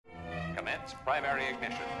Commence primary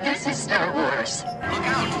ignition. This is Star Wars. Look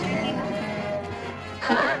out!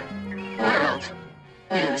 Core World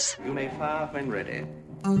News. You may fire when ready.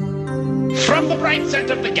 From the bright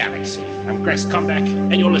center of the galaxy, I'm Chris Combeck,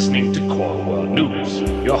 and you're listening to Core World News,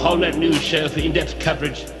 your whole-net news show for in-depth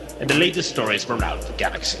coverage and the latest stories from around the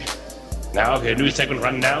galaxy. Now, your news segment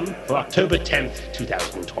rundown for October 10th,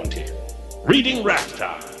 2020. Reading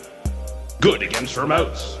Raptor. Good against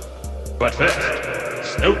remotes. But first,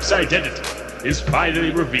 Snoke's identity is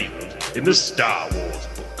finally revealed in the Star Wars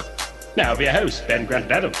book. Now, for your host, Ben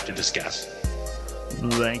Grant Adams, to discuss.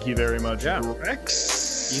 Thank you very much,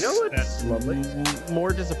 Rex. You know what's That's lovely.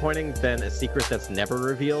 more disappointing than a secret that's never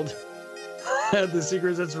revealed? The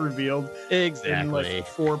secret that's revealed Exactly. in like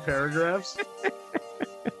 4 paragraphs.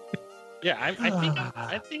 Yeah,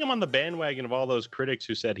 I think I'm on the bandwagon of all those critics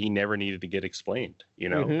who said he never needed to get explained. You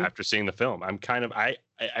know, after seeing the film, I'm kind of I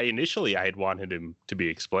initially I had wanted him to be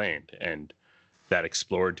explained and that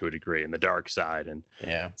explored to a degree in the dark side and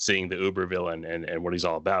seeing the Uber villain and what he's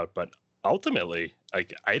all about. But ultimately,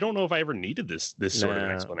 like I don't know if I ever needed this sort of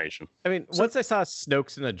an explanation. I mean, once I saw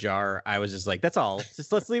Snoke's in a jar, I was just like, "That's all.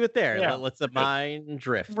 Just let's leave it there. Yeah. Let's the mind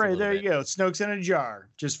drift." Right, there you go. Snoke's in a jar.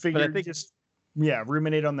 Just figure,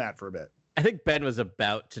 ruminate on that for a bit. I think Ben was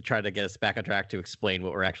about to try to get us back on track to explain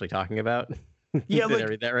what we're actually talking about. Yeah, Did like, I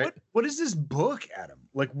read that right? What is this book, Adam?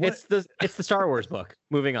 Like, what? It's the Star Wars book.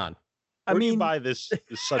 Moving on. I Where'd you mean, buy this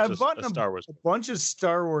such I've a bought Star Wars a bunch of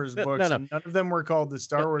Star Wars No, books. no. And none of them were called the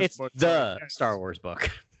Star Wars It's book. the Star Wars book.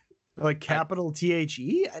 Like capital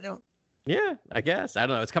THE? I don't. Yeah, I guess. I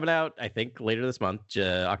don't know. It's coming out, I think, later this month,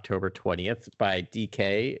 October 20th, by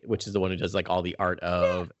DK, which is the one who does like all the art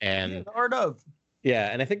of The art of. Yeah,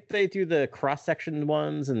 and I think they do the cross-section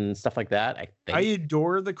ones and stuff like that. I think. I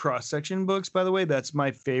adore the cross-section books, by the way. That's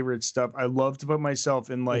my favorite stuff. I love to put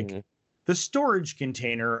myself in like the storage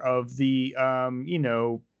container of the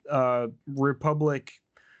Republic,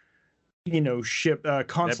 ship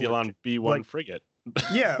consular. Nebulon B1 frigate.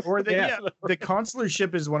 Yeah, or the consular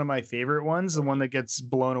ship is one of my favorite ones, the one that gets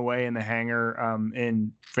blown away in the hangar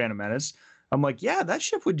in Phantom Menace. I'm like, yeah, that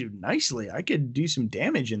ship would do nicely. I could do some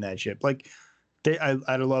damage in that ship. Like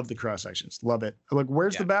I love the cross sections. Love it. Like,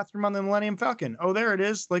 where's the bathroom on the Millennium Falcon? Oh, there it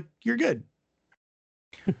is. Like, you're good.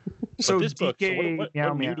 So this book, DK,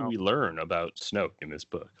 what new do we learn about Snoke in this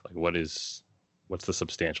book? Like, what's the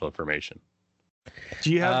substantial information?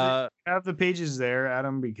 Do you have the pages there,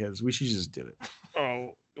 Adam? Because we should just do it.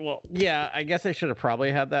 Oh, well, yeah, I guess I should have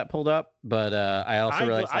probably had that pulled up, but I also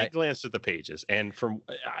realized I glanced at the pages, and from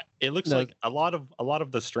it looks like a lot of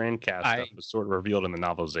the Strandcast stuff was sort of revealed in the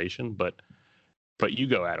novelization, but you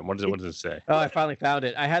go, Adam. What does it say? Oh, I finally found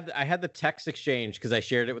it. I had the text exchange because I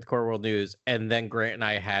shared it with Core World News, and then Grant and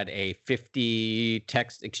I had a 50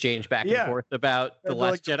 text exchange back and forth about The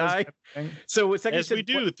Last Jedi. So it's like as we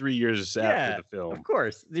do 3 years after the film. Of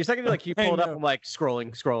course. The second like you pull it up, I'm like scrolling.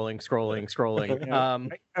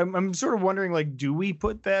 I'm sort of wondering, like, do we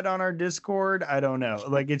put that on our Discord? I don't know.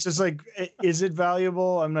 Like, it's just like, is it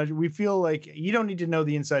valuable? I'm not. We feel like you don't need to know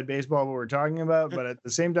the inside baseball of what we're talking about, but at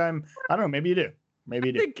the same time, I don't know. Maybe you do. Maybe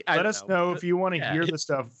you do. Let us know if you want to hear the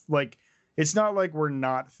stuff. Like, it's not like we're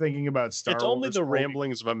not thinking about Star Wars. It's only the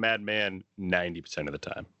ramblings of a madman 90% of the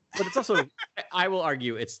time. But it's also, I will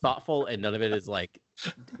argue, it's thoughtful and none of it is like,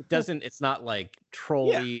 it's not like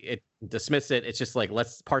trolly, it dismiss it. It's just like,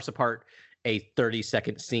 let's parse apart a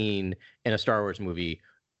 30-second scene in a Star Wars movie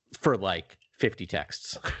for like 50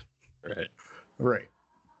 texts. Right.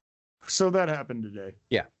 So that happened today.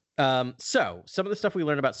 Yeah. So some of the stuff we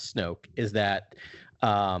learned about Snoke is that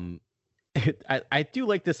I do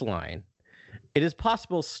like this line. It is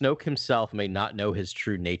possible Snoke himself may not know his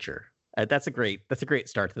true nature. That's a great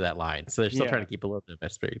start to that line. So they're still trying to keep a little bit of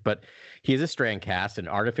mystery, but he is a Strandcast, an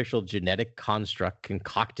artificial genetic construct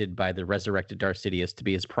concocted by the resurrected Darth Sidious to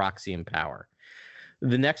be his proxy in power.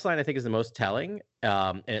 The next line I think is the most telling,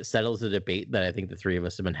 and it settles the debate that I think the three of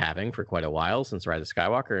us have been having for quite a while since Rise of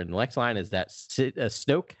Skywalker. And the next line is that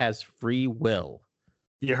Snoke has free will.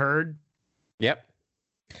 You heard? Yep.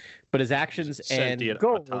 But his actions and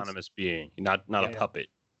goals, autonomous being, not a puppet.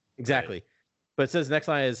 Exactly. Right. But it says the next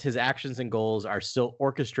line is his actions and goals are still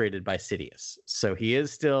orchestrated by Sidious. So he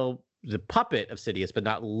is still the puppet of Sidious, but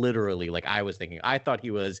not literally like I was thinking. I thought he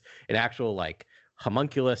was an actual like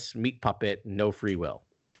homunculus meat puppet, no free will.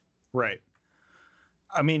 Right.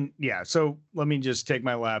 I mean, yeah. So let me just take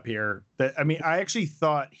my lap here. I actually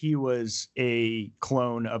thought he was a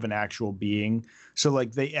clone of an actual being. So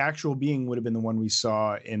like the actual being would have been the one we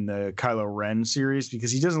saw in the Kylo Ren series,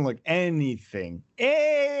 because he doesn't look anything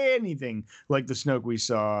like the Snoke we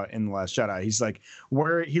saw in The Last Jedi. He's like,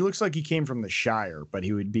 where he looks like he came from the Shire, but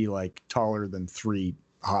he would be like taller than 3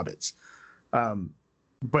 hobbits.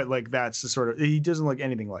 But like that's the sort of, he doesn't look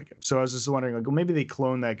anything like him. So I was just wondering, like, well, maybe they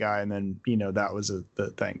cloned that guy and then that was the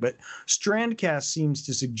thing. But Strandcast seems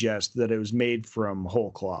to suggest that it was made from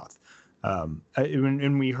whole cloth.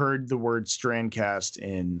 And we heard the word Strandcast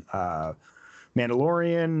in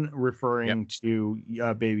Mandalorian, referring to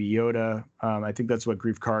Baby Yoda. I think that's what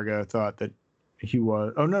Grief Karga thought that he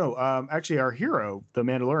was. Oh no, actually, our hero, the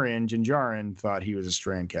Mandalorian Din Djarin, thought he was a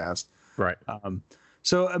Strandcast. Right.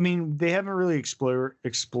 So, I mean, they haven't really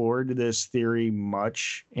explored this theory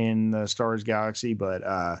much in the Star Wars galaxy, but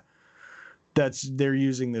they're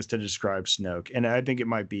using this to describe Snoke, and I think it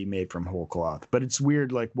might be made from whole cloth. But it's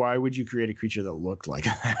weird, like, why would you create a creature that looked like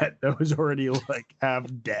that was already like half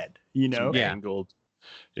dead? Angled.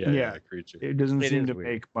 Yeah. Creature. It doesn't seem to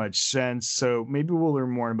make much sense. So maybe we'll learn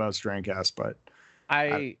more about Strandcast, but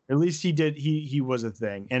at least he was a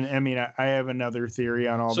thing. And I mean, I have another theory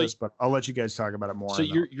on all this, but I'll let you guys talk about it more. So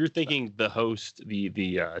you're thinking the host, the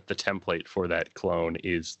template for that clone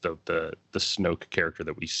is the Snoke character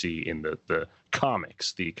that we see in the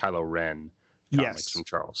comics, the Kylo Ren comics from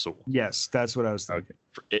Charles Soule. Yes, that's what I was thinking.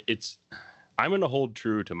 I'm going to hold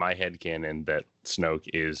true to my headcanon that Snoke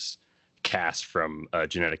is cast from a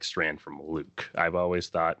genetic strand from Luke. I've always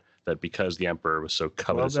thought that because the Emperor was so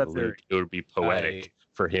covetous of Luke, it would be poetic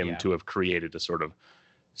for him to have created a sort of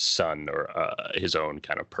son or his own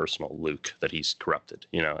kind of personal Luke that he's corrupted.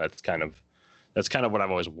 That's kind of what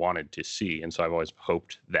I've always wanted to see, and so I've always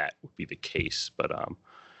hoped that would be the case. But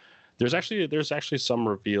there's actually some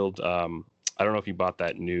revealed. I don't know if you bought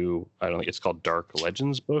that new. I don't think it's called Dark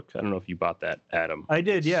Legends book. I don't know if you bought that, Adam. I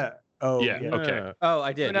did, yeah. Oh, yeah. Okay. Oh,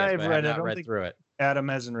 I did. Yes, I've read it. I read through it. Adam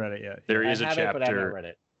hasn't read it yet. There is a chapter. But I haven't read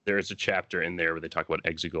it. There is a chapter in there where they talk about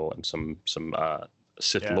Exegol and some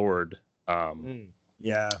Sith Lord,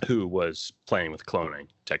 who was playing with cloning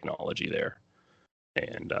technology there,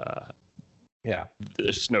 and the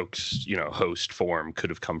Snoke's host form could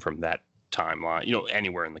have come from that timeline,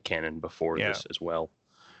 anywhere in the canon before this as well.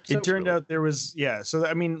 It turned out there was So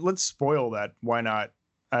I mean, let's spoil that. Why not?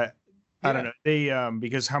 I don't know. They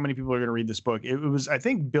because how many people are going to read this book? It was, I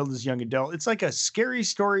think, billed as young adult. It's like a scary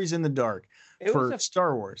stories in the dark for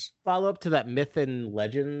Star Wars. Follow up to that Myth and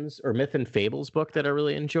Legends or Myth and Fables book that I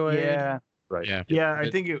really enjoyed. Yeah. Right. Yeah.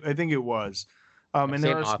 I think it was. And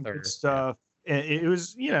there was some good stuff. It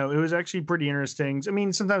was, it was actually pretty interesting. I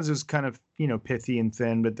mean, sometimes it was kind of, pithy and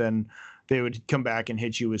thin, but then they would come back and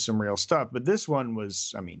hit you with some real stuff. But this one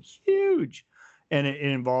was, I mean, huge, and it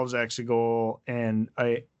involves Exegol, and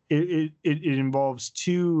it involves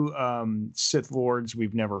 2 Sith Lords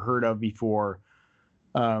we've never heard of before.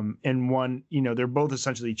 And one, they're both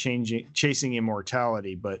essentially chasing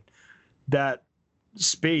immortality, but that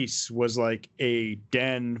space was like a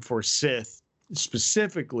den for Sith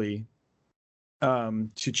specifically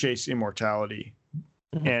to chase immortality.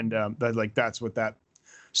 Mm-hmm. And that's what that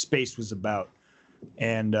space was about.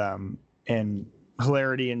 And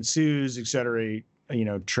hilarity ensues, etc.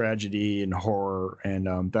 Tragedy and horror,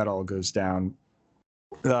 and that all goes down.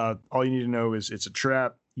 All you need to know is it's a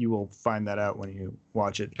trap. You will find that out when you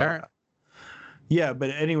watch it. All right. Yeah,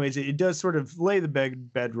 but anyways, it does sort of lay the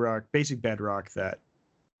basic bedrock that,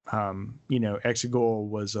 Exegol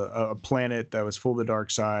was a planet that was full of the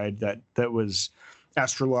dark side, that was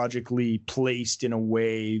astrologically placed in a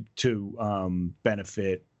way to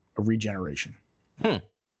benefit a regeneration. All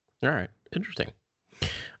right, interesting.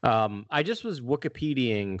 I just was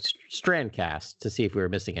Wikipediaing Strandcast to see if we were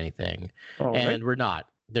missing anything, and we're not.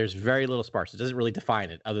 There's very little sparse. It doesn't really define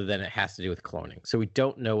it, other than it has to do with cloning. So we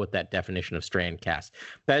don't know what that definition of Strandcast.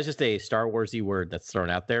 That is just a Star Warsy word that's thrown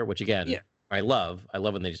out there, which again, I love. I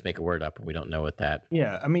love when they just make a word up and we don't know what that.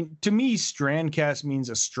 Yeah, I mean, to me, Strandcast means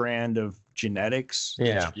a strand of genetics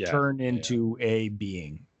turn into a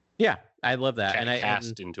being. Yeah, I love that. And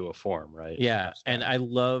cast into a form, right? Yeah, and I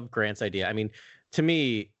love Grant's idea. I mean, to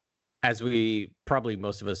me, as we probably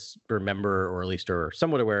most of us remember, or at least are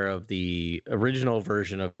somewhat aware of, the original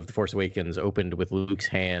version of The Force Awakens opened with Luke's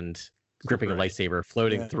hand gripping a lightsaber,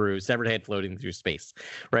 floating through, severed head floating through space,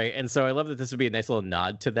 right? And so I love that this would be a nice little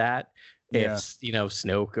nod to that. If,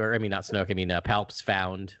 Snoke, or not Snoke, Palp's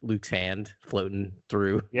found Luke's hand floating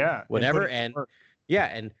through whatever. And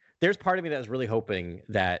there's part of me that was really hoping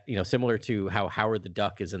that, similar to how Howard the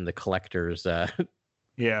Duck is in the Collector's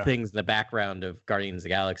things in the background of Guardians of the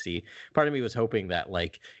Galaxy. Part of me was hoping that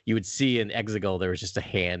like you would see in Exegol there was just a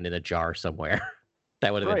hand in a jar somewhere.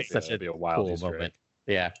 That would have been such a wild cool moment.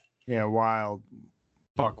 Yeah. Yeah, wild.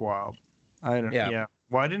 Buck wild. I don't. Yeah.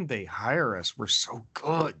 Why didn't they hire us? We're so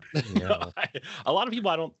good. A lot of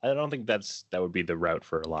people, I don't think that would be the route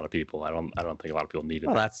for a lot of people. I don't think a lot of people need it.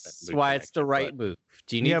 Well, that's why it's the right move.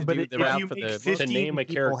 Do you need to do the route for to name a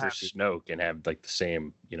character Snoke and have like the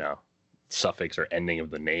same, suffix or ending of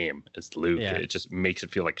the name as Luke? It just makes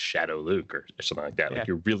it feel like Shadow Luke or something like that. Like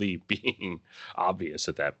you're really being obvious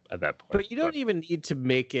at that point. But you don't even need to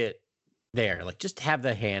make it there. Like just have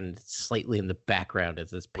the hand slightly in the background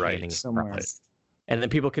as it's panning somewhere. And then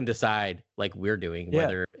people can decide, like we're doing,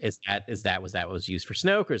 whether was used for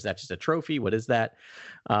Snoke or is that just a trophy? What is that?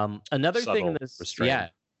 Another thing in this,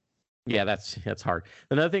 that's hard.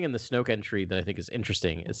 Another thing in the Snoke entry that I think is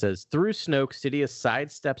interesting, it says, through Snoke, Sidious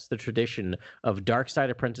sidesteps the tradition of dark side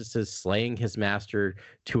apprentices slaying his master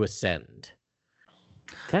to ascend.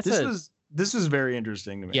 This is very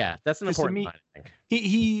interesting to me. Yeah, that's an important line, I think.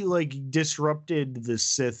 He like disrupted the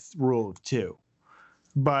Sith rule of two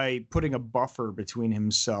by putting a buffer between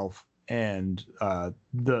himself and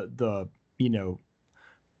the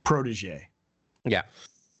protege. Yeah.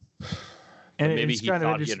 And maybe he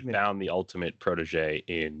thought he had found the ultimate protege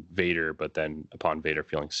in Vader, but then upon Vader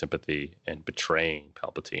feeling sympathy and betraying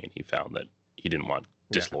Palpatine, he found that he didn't want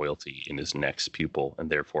disloyalty in his next pupil and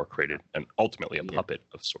therefore created ultimately a puppet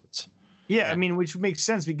of sorts. Yeah, I mean, which makes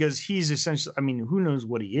sense because he's essentially, I mean, who knows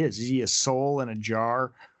what he is? Is he a soul in a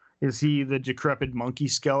jar? Is he the decrepit monkey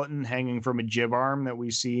skeleton hanging from a jib arm that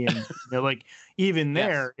we see? And like even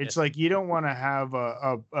there, it's like you don't want to have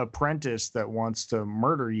a apprentice that wants to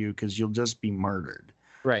murder you because you'll just be murdered.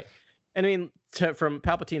 Right. And I mean, from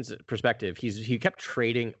Palpatine's perspective, he kept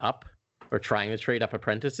trading up or trying to trade up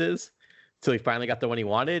apprentices until he finally got the one he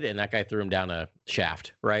wanted, and that guy threw him down a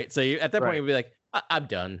shaft. Right. So at that point, you'd be like, I'm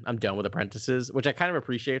done with apprentices, which I kind of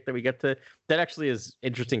appreciate that we get to. That actually is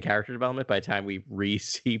interesting character development by the time we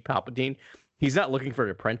re-see Palpatine. He's not looking for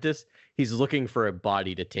an apprentice. He's looking for a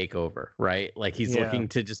body to take over, right? Like he's looking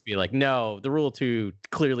to just be like, no, the rule 2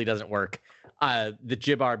 clearly doesn't work. The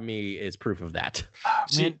Jib Army is proof of that.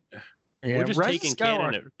 See, we're just taking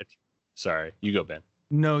canon. Sorry, you go, Ben.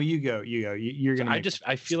 No, you go. You're gonna.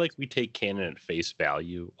 I feel like we take canon at face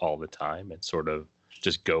value all the time and sort of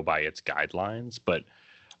just go by its guidelines, but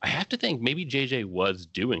I have to think maybe JJ was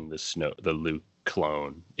doing the Luke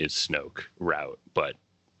clone is Snoke route, but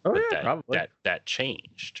that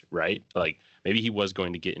changed, right? Like maybe he was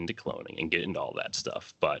going to get into cloning and get into all that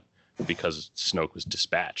stuff, but because Snoke was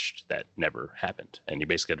dispatched, that never happened, and you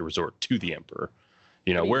basically had to resort to the Emperor.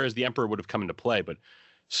 Whereas the Emperor would have come into play, but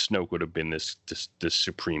Snoke would have been this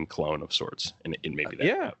supreme clone of sorts, and it may be that.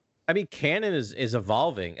 Yeah. I mean, canon is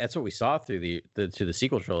evolving. That's what we saw through the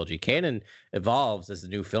sequel trilogy. Canon evolves as the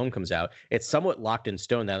new film comes out. It's somewhat locked in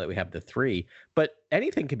stone now that we have the 3, but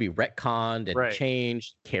anything can be retconned and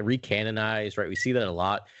changed, recanonized, right? We see that a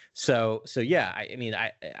lot. So yeah, I mean,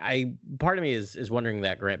 I part of me is wondering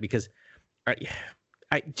that, Grant, because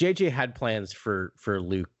JJ had plans for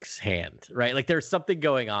Luke's hand, right? Like there's something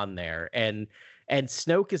going on there, and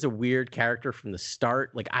Snoke is a weird character from the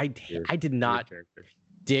start. Like I did not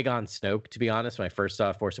dig on Snoke, to be honest, when I first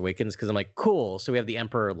saw Force Awakens, because I'm like, cool, so we have the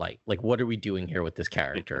Emperor light. Like, what are we doing here with this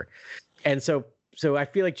character? And so I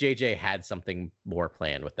feel like JJ had something more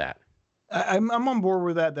planned with that. I'm on board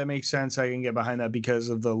with that. That makes sense. I can get behind that because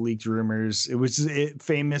of the leaked rumors. It was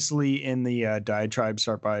famously in the diatribe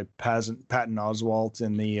start by Patton Oswalt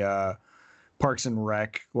in the Parks and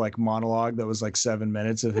Rec like monologue that was like 7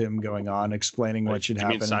 minutes of him going on explaining what should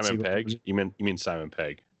happen. You mean Simon Pegg? You mean Simon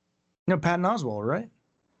Pegg? No, Patton Oswalt, right?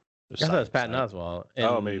 I thought it was Patton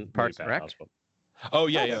Oswalt. Maybe Parks and Rec. Oh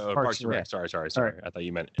yeah. Parks and Rec. Sorry. Right. I thought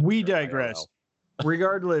you meant. We digress.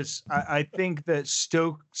 Regardless, I think that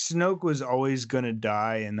Snoke was always going to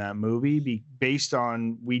die in that movie based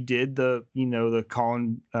on we did the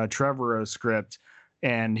Colin Trevorrow script,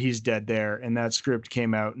 and he's dead there, and that script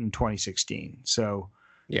came out in 2016. So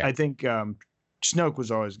yeah, I think Snoke was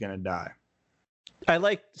always going to die. I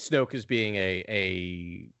like Snoke as being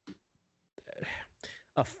a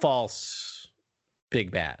false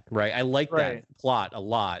big bad, right? I like that plot a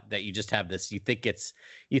lot. That you just have this. You think it's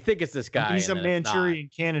this guy. He's a Manchurian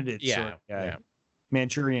candidate. Yeah,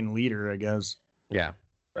 Manchurian leader, I guess. Yeah,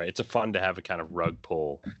 right. It's a fun to have a kind of rug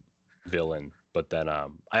pull villain, but then I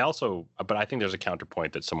think there's a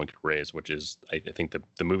counterpoint that someone could raise, which is I think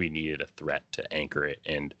the movie needed a threat to anchor it,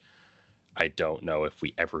 and I don't know if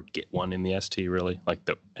we ever get one in the ST really, like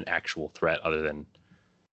an actual threat other than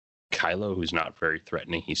Kylo, who's not very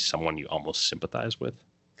threatening. He's someone you almost sympathize with.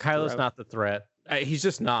 Kylo's not the threat. He's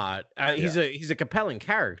just not. He's a compelling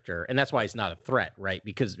character, and that's why he's not a threat, right?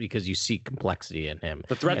 Because you see complexity in him.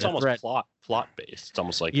 The threat's almost plot based. It's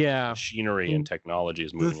almost like machinery and technology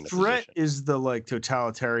is moving. The threat is the like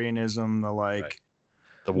totalitarianism, the like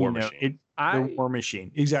the war machine. The war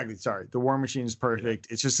machine. Exactly. Sorry, the war machine is perfect.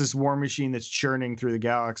 Yeah. It's just this war machine that's churning through the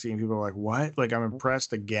galaxy, and people are like, "What?" Like, I'm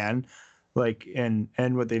impressed again. Like, and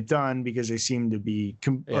what they've done, because they seem to be,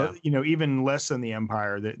 even less than the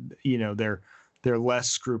Empire. That they're less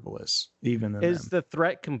scrupulous even than is them. The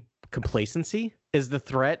threat complacency? Is the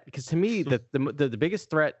threat, because to me the biggest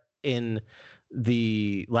threat in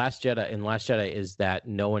the Last Jedi is that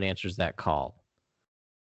no one answers that call.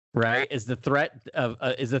 Right? Is the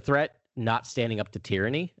threat not standing up to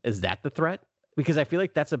tyranny? Is that the threat? Because I feel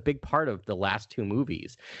like that's a big part of the last two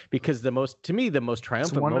movies. Because the most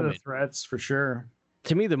triumphant moment, of the threats for sure.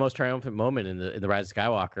 To me, the most triumphant moment in the Rise of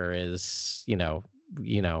Skywalker is,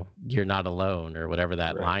 you're not alone, or whatever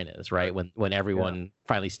that line is, right? When everyone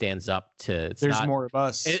finally stands up to, there's more of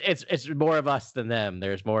us. It's more of us than them.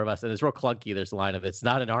 There's more of us, and it's real clunky. There's a line of, it's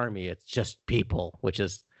not an army, it's just people, which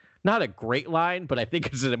is not a great line, but I think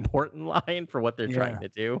it's an important line for what they're trying to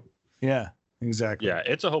do. Yeah, exactly. Yeah,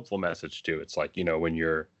 it's a hopeful message too. It's like, when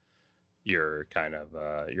you're kind of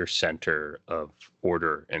your center of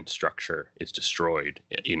order and structure is destroyed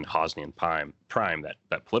in Hosnian Prime,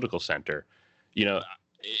 that political center.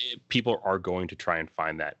 People are going to try and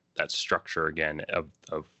find that structure again of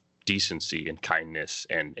decency and kindness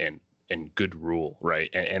and good rule, right?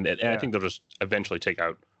 And I think they'll just eventually take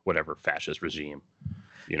out whatever fascist regime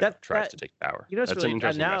tries to take power. That's really, an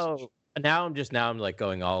interesting message. I'm like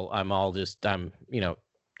going I'm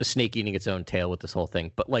snake eating its own tail with this whole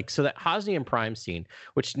thing. But like, so that Hosnian Prime scene,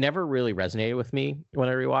 which never really resonated with me when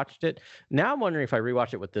I rewatched it. Now I'm wondering if I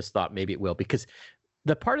rewatch it with this thought, maybe it will, because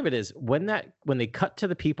the part of it is when they cut to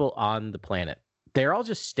the people on the planet, they're all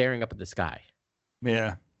just staring up at the sky.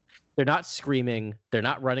 Yeah. They're not screaming. They're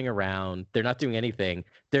not running around. They're not doing anything.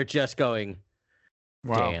 They're just going,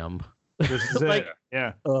 damn. This is like,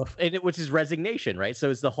 it. Yeah. Which is resignation, right? So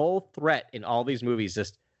it's the whole threat in all these movies,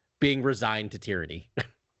 just being resigned to tyranny.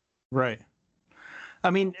 Right. I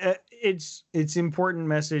mean, it's important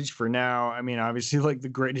message for now. I mean, obviously, like, the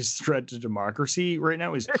greatest threat to democracy right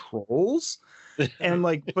now is trolls. And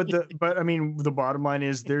like, but I mean, the bottom line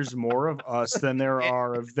is there's more of us than there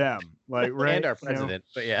are of them. Like, right? And our president.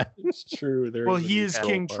 But yeah, it's true. Well, he is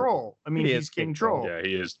King Troll. I mean, he's King Troll. Yeah,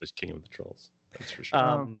 he is the king of the trolls. That's for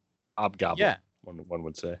sure. Hobgoblin. Yeah, one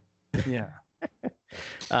would say. Yeah.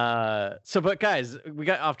 But guys, we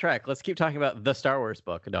got off track. Let's keep talking about the Star Wars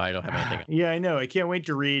book. No, I don't have anything else. Yeah, I know. I can't wait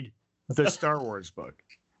to read the Star Wars book.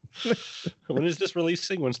 When is this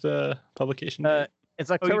releasing? When's the publication date? It's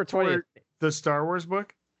October 20th. The Star Wars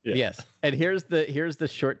book? Yeah. Yes. And here's the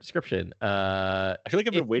short description. I feel like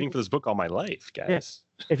I've been waiting for this book all my life, guys.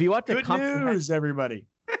 Yeah. If you want to good news, everybody.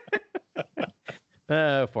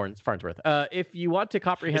 Farnsworth. If you want to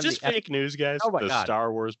comprehend, is this fake news, guys? Oh my God.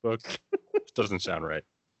 Star Wars book doesn't sound right.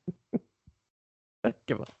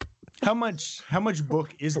 Give up. How much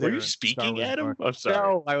book is there? Were you speaking, Adam? I'm sorry.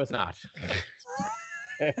 No, I was not.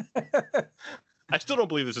 I still don't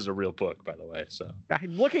believe this is a real book, by the way. So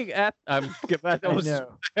I'm looking at. I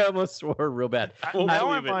almost swore real bad.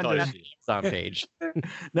 Now I'm on the Amazon page.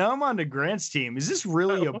 Now I'm on to Grant's team. Is this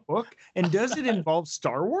really a book? And does it involve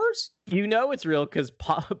Star Wars? You know it's real because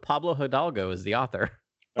Pablo Hidalgo is the author.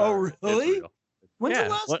 Oh, really? When's the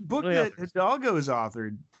last book that Hidalgo has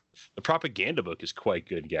authored? The propaganda book is quite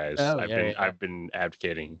good, guys. I've been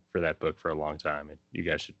advocating for that book for a long time, and you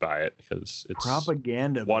guys should buy it because it's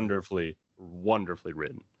propaganda wonderfully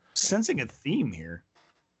written. Sensing a theme here.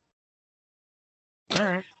 All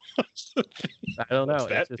right. I don't know.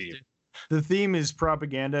 The theme is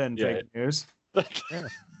propaganda and fake news,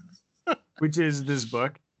 which is this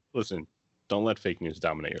book. Listen, don't let fake news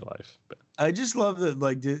dominate your life. But I just love that,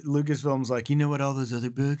 like, Lucasfilm's like, you know what, all those other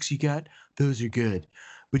books you got, those are good,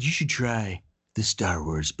 but you should try the Star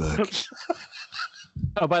Wars book.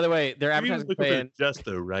 Oh, by the way, they're advertising just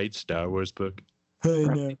the right Star Wars book. I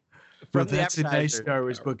know. Well, that's a nice Star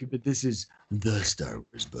Wars book, but this is the Star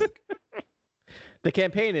Wars book. The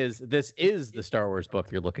campaign is, this is the Star Wars book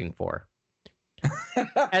you're looking for.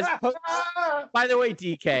 By the way,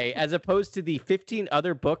 DK, as opposed to the 15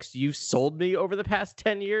 other books you've sold me over the past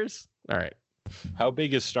 10 years. All right. How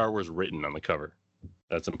big is Star Wars written on the cover?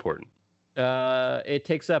 That's important. It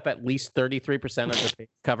takes up at least 33% of the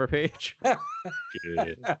cover page.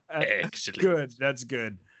 Good. Excellent. Good. That's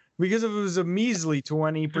good. Because if it was a measly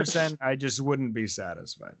 20%, I just wouldn't be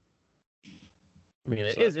satisfied. I mean,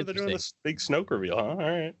 it is interesting. They're doing this big Snoke reveal, huh? All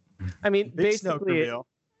right. I mean, big Snoke reveal.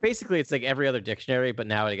 Basically, it's like every other dictionary, but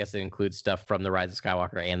now I guess it includes stuff from The Rise of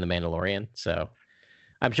Skywalker and The Mandalorian. So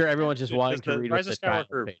I'm sure everyone's just wanting to the read Rise what of the title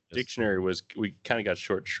Skywalker pages. dictionary was. We kind of got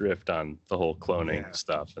short shrift on the whole cloning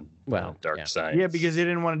stuff and dark science. Yeah, because they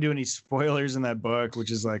didn't want to do any spoilers in that book, which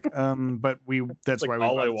is like, but that's like why we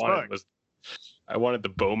all bought I this wanted book. was I wanted the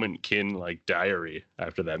Bowman Kin like diary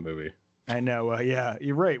after that movie. I know. Yeah,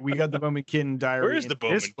 you're right. We got the Bowman Kin diary. Where is the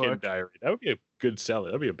Bowman Kin book. diary? That would be a good seller.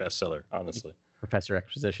 That'd be a bestseller, honestly. Professor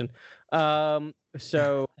Exposition.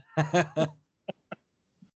 So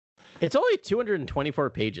it's only 224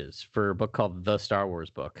 pages for a book called The Star Wars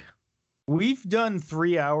Book. We've done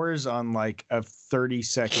 3 hours on like a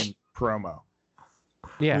 30-second promo.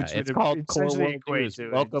 Yeah, which it's would called essentially Core equate News. to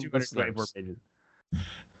Welcome 224 listeners. pages.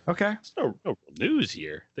 Okay. There's no real news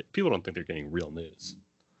here. People don't think they're getting real news.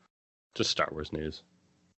 Just Star Wars news.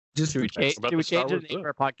 Just Should we change about the the Star name Wars of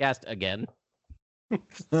our podcast again?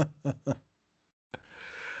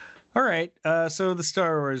 all right. So the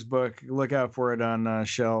Star Wars book, look out for it on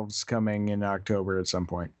shelves coming in October at some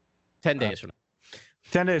point. 10 days from now.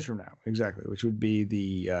 10 days from now, exactly, which would be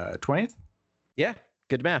the 20th. Yeah,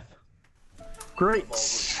 good math. Great.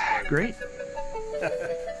 Great.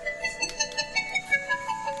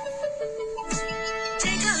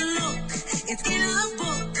 Take a look, it's in a book.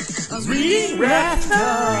 Reading Wrath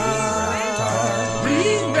Talk.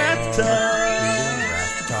 Reading Wrath Talk.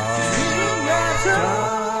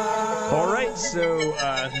 All right, so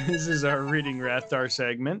this is our Reading Rathtar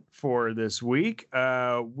segment for this week.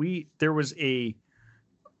 There was a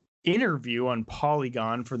interview on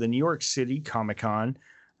Polygon for the New York City Comic Con,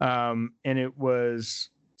 and it was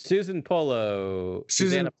Susanna Polo.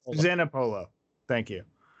 Thank you.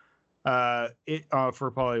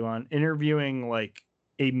 For Polygon, interviewing like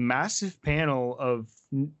a massive panel of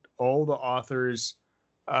all the authors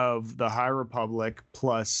of the High Republic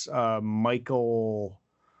plus Michael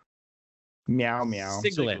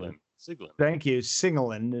Siglin. Thank you,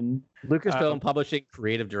 Singelin, and Lucasfilm Publishing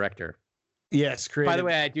creative director. yes, By the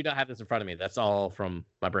way, I do not have this in front of me. That's all from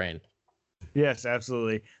my brain. yes,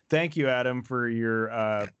 absolutely. Thank you, Adam, for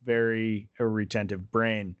your very retentive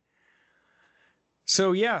brain.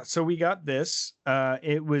 So so we got this.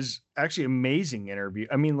 It was actually an amazing interview.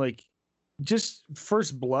 I mean, like, just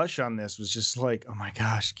first blush on this was just like, oh my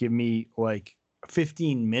gosh, give me like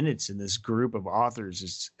 15 minutes in this group of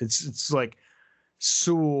authors. It's like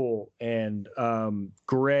Sewell and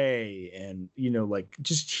Gray and like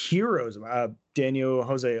just heroes. Daniel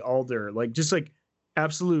Jose Alder, like just like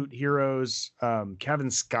absolute heroes. Kevin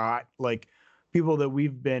Scott, like people that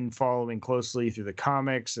we've been following closely through the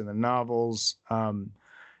comics and the novels.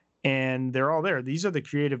 And they're all there. These are the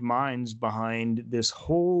creative minds behind this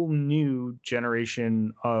whole new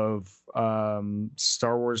generation of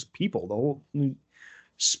Star Wars people, the whole new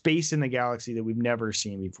space in the galaxy that we've never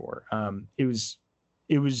seen before. It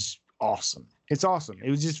was awesome. It's awesome.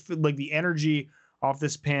 It was just like the energy off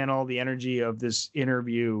this panel, the energy of this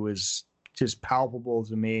interview was just palpable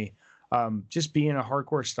to me. Just being a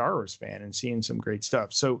hardcore Star Wars fan and seeing some great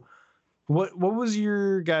stuff. So what was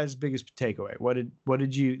your guys' biggest takeaway? What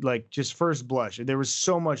did you like, just first blush? There was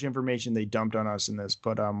so much information they dumped on us in this,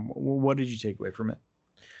 but what did you take away from it?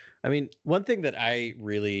 I mean, one thing that I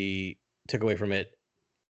really took away from it,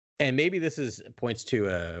 and maybe this points to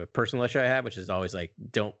a personal issue I have, which is always like,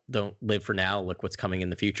 don't live for now, look what's coming in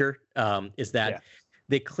the future, is that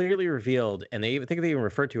they clearly revealed, and I think they even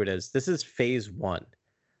referred to it as, this is phase 1,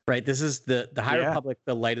 right? This is the High Republic,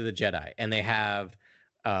 the Light of the Jedi, and they have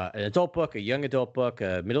an adult book, a young adult book,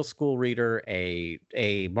 a middle school reader, a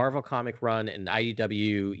Marvel comic run, an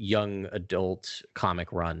IDW young adult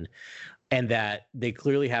comic run, and that they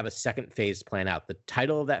clearly have a second phase plan out. The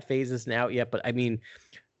title of that phase isn't out yet, but I mean,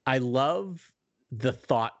 I love the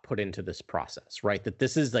thought put into this process, right? That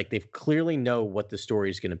this is like, they've clearly know what the story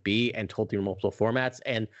is going to be and told through multiple formats.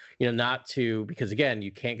 And, because again,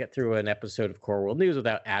 you can't get through an episode of Core World News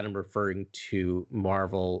without Adam referring to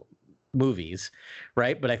Marvel movies,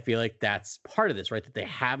 right? But I feel like that's part of this, right? That they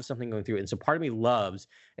have something going through. And so part of me loves,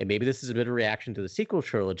 and maybe this is a bit of a reaction to the sequel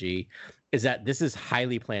trilogy, is that this is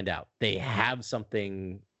highly planned out. They have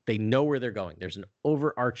something, they know where they're going. There's an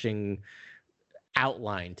overarching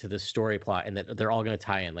outline to the story plot, and that they're all going to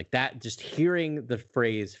tie in like that. Just hearing the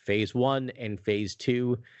phrase phase 1 and phase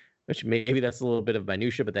 2, which maybe that's a little bit of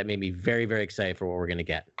minutia, but that made me very, very excited for what we're going to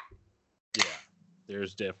get. Yeah,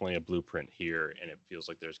 there's definitely a blueprint here, and it feels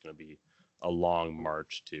like there's going to be a long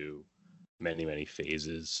march to many, many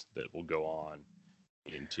phases that will go on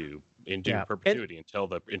into perpetuity until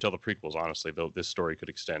the prequels. Honestly, though, this story could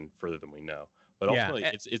extend further than we know. But ultimately,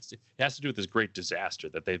 it has to do with this great disaster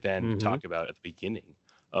that they then talk about at the beginning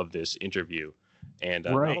of this interview, And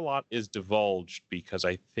Right. not a lot is divulged because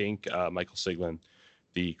I think Michael Siglin,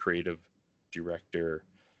 the creative director,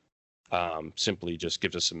 simply just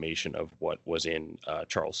gives a summation of what was in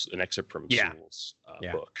an excerpt from Sewell's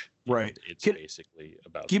book. Right. And it's basically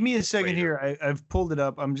about. Give me a second creator. here. I've pulled it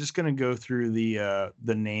up. I'm just going to go through the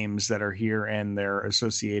names that are here and their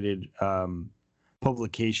associated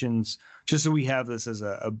publications, just so we have this as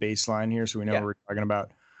a baseline here, so we know what we're talking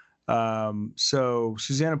about. So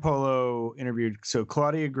Susanna Polo interviewed. So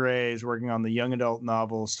Claudia Gray is working on the young adult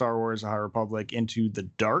novel Star Wars: The High Republic Into the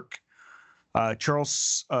Dark.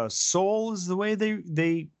 Charles Soule is the way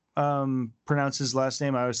they pronounce his last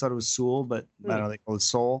name. I always thought it was Sewell, but I don't know, they call it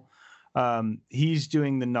Soule. He's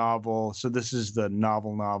doing the novel. So this is the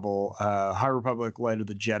novel, High Republic: Light of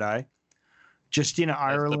the Jedi. Justina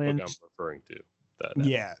Ireland. That's the book I'm referring to.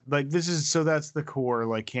 Yeah, like this is, so that's the core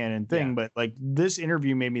like canon thing. But like this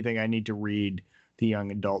interview made me think I need to read the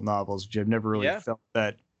young adult novels, which I've never really felt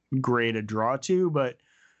that great a draw to. But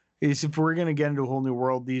if we're gonna get into a whole new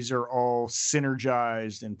world, these are all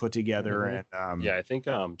synergized and put together. And I think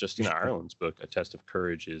Justina Ireland's book, A Test of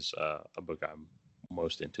Courage, is a book I'm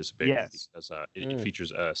most anticipating because it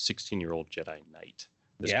features a 16-year-old Jedi Knight.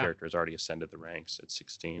 This character has already ascended the ranks at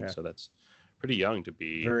 16, so that's pretty young to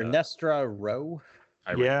be. Vernestra Rowe.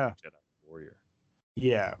 Jedi warrior.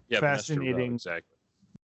 Yeah, fascinating. Rowe, exactly.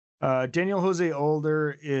 Daniel Jose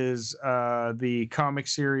Older is the comic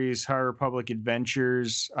series High Republic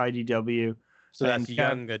Adventures, IDW. So that's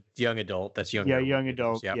young adult. That's young. Yeah, young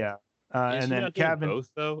adult. Yeah. And then Kevin. Both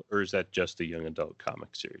though, or is that just the young adult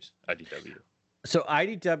comic series, IDW? So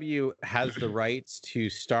IDW has the rights to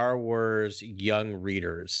Star Wars young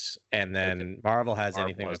readers, and then Marvel has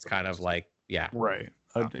anything that's kind of like right,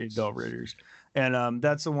 adult readers. And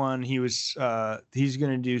that's the one he's going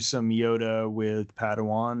to do some Yoda with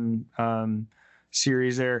Padawan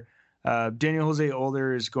series there. Daniel Jose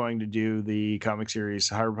Older is going to do the comic series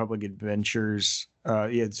High Republic Adventures.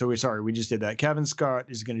 We just did that. Kevin Scott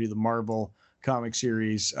is going to do the Marvel comic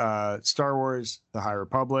series Star Wars: The High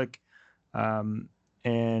Republic. And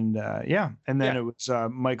then it was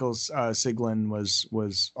Michael Siglin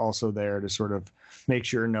was also there to sort of make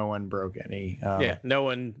sure no one broke any. No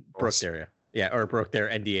one broke their or broke their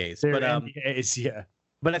NDAs. NDAs,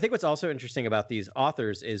 But I think what's also interesting about these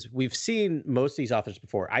authors is we've seen most of these authors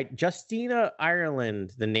before. Justina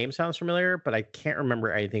Ireland, the name sounds familiar, but I can't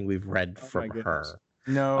remember anything we've read from her.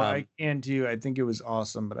 No, I can too. I think it was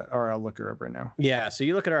awesome, but I'll look her up right now. Yeah, so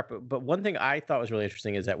you look at her up. But one thing I thought was really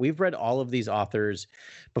interesting is that we've read all of these authors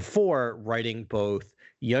before writing both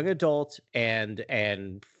young adult and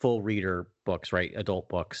full reader books, right? Adult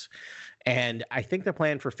books. And I think the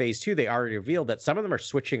plan for phase 2, they already revealed that some of them are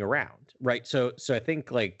switching around, right? So I think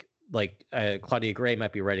like Claudia Gray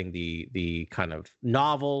might be writing the kind of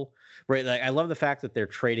novel. Right, like I love the fact that they're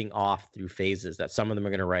trading off through phases. That some of them are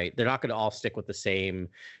going to write. They're not going to all stick with the same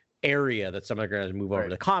area. That some are going to move over to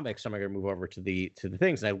the comics. Some are going to move over to the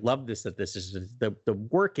things. And I love this. That this is the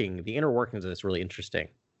inner workings of this really interesting.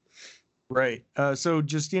 Right. So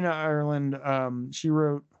Justina Ireland, she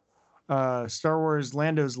wrote Star Wars: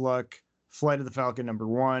 Lando's Luck, Flight of the Falcon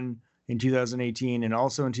 #1 in 2018, and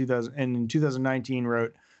also in 2019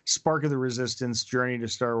 wrote Spark of the Resistance, Journey to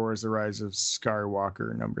Star Wars: The Rise of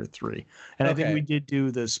Skywalker #3. And I think we did do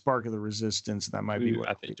the Spark of the Resistance. That might be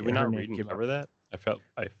what. Did we not read and cover that? I feel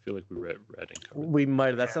like we read and covered. We might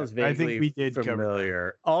have. That sounds vaguely I think we did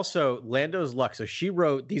familiar. Also, Lando's Luck. So she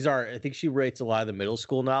wrote these are. I think she writes a lot of the middle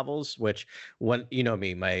school novels. Which when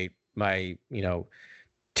me, my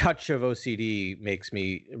touch of OCD makes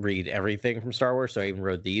me read everything from Star Wars. So I even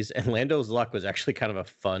wrote these. And Lando's Luck was actually kind of a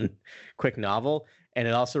fun, quick novel. And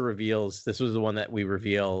it also reveals, this was the one that we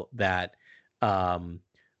reveal that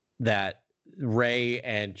that Rey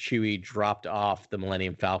and Chewie dropped off the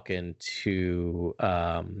Millennium Falcon to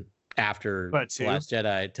after The Last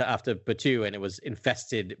Jedi to after Batuu, and it was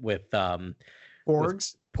infested with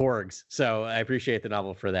porgs. So I appreciate the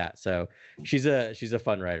novel for that. So she's a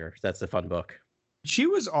fun writer. That's a fun book. She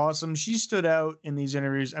was awesome. She stood out in these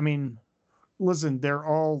interviews. I mean, listen, they're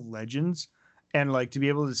all legends. And like to be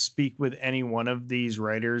able to speak with any one of these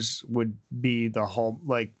writers would be the whole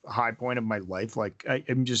high point of my life. Like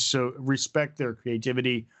I'm just so respect their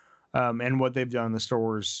creativity and what they've done in the Star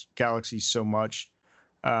Wars galaxy so much.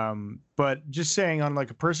 But just saying on like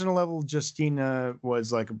a personal level, Justina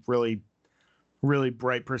was like a really, really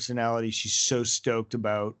bright personality. She's so stoked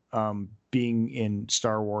about being in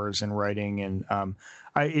Star Wars and writing, and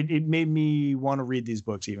it made me want to read these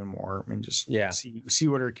books even more and just see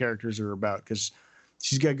what her characters are about, because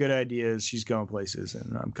she's got good ideas. She's going places,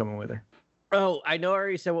 and I'm coming with her. Oh, I know I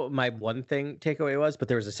already said what my one thing takeaway was, but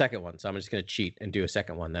there was a second one, so I'm just going to cheat and do a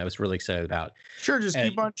second one that I was really excited about. Sure, just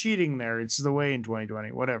keep on cheating there. It's the way in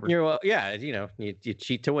 2020. Whatever. Yeah, you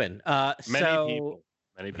cheat to win.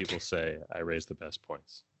 Many people say I raise the best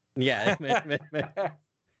points. Yeah.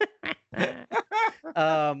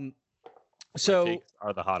 So takes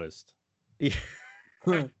are the hottest. Yeah.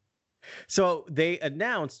 So they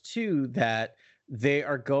announced too that they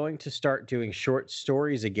are going to start doing short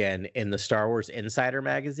stories again in the Star Wars Insider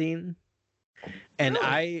magazine. And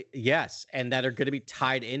and that are going to be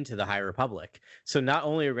tied into the High Republic. So not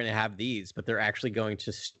only are we going to have these, but they're actually going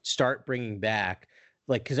to start bringing back,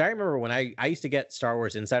 like, because I remember when I used to get Star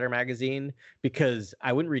Wars Insider magazine because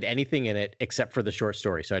I wouldn't read anything in it except for the short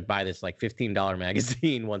story. So I'd buy this like $15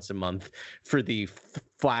 magazine once a month for the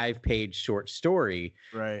 5-page short story.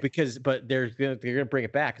 Right. But they're gonna bring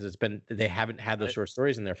it back because they haven't had those short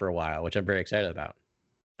stories in there for a while, which I'm very excited about.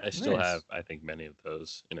 I still have, I think, many of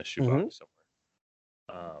those in a shoebox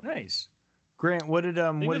somewhere. Nice. Grant, what did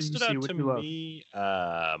you see? What you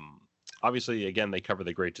love? Obviously, again, they cover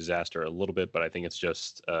the Great Disaster a little bit, but I think it's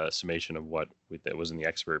just a summation of what that was in the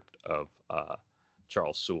excerpt of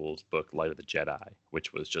Charles Sewell's book, Light of the Jedi,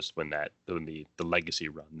 which was just when the Legacy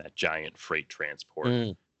run, that giant freight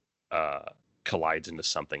transport collides into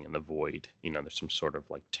something in the void. There's some sort of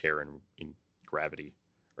like tear in gravity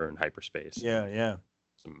or in hyperspace. Yeah.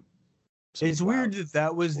 Some it's weird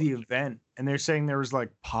that was the event, and they're saying there was like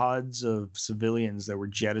pods of civilians that were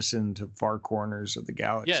jettisoned to far corners of the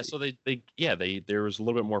galaxy. Yeah, so there was a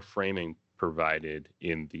little bit more framing provided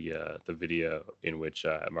in the video in which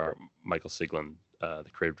Michael Siglin, the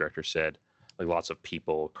creative director, said like lots of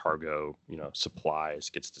people, cargo, supplies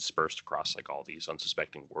gets dispersed across like all these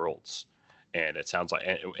unsuspecting worlds, and it sounds like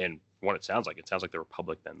and what it sounds like the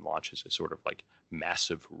Republic then launches a sort of like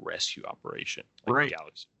massive rescue operation, like right?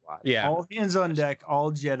 Galaxy wide. Yeah, all hands on deck,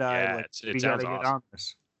 all Jedi. Yeah, we sounds gotta awesome. get on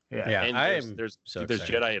this. Yeah, and there's so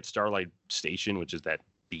Jedi at Starlight Station, which is that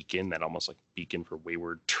beacon, that almost like beacon for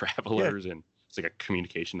wayward travelers, and it's like a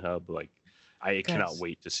communication hub. Like, I cannot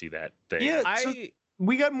wait to see that thing. Yeah,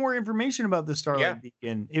 we got more information about the Starlight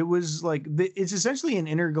Beacon. It was like it's essentially an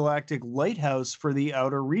intergalactic lighthouse for the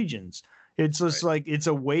outer regions. It's just like it's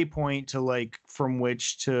a waypoint to like from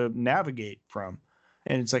which to navigate from,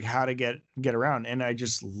 and it's like how to get around. And I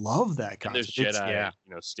just love that concept. And there's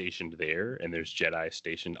Jedi, stationed there, and there's Jedi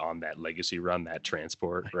stationed on that Legacy run, that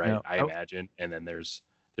transport, right? I imagine. And then there's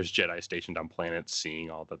Jedi stationed on planets, seeing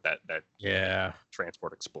all that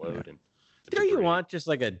transport explode. And do you want just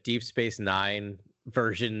like a Deep Space Nine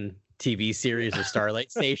version TV series of Starlight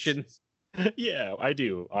Station? Yeah, I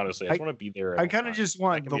do. Honestly, I just want to be there. I kind of just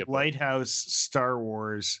want the Lighthouse Star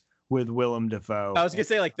Wars with Willem Dafoe. I was gonna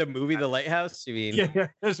say like the movie The Lighthouse. You mean? Yeah,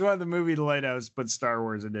 I just want the movie The Lighthouse, but Star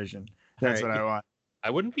Wars edition. That's what I want. I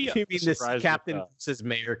wouldn't be. You mean this Captain says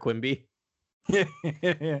Mayor Quimby?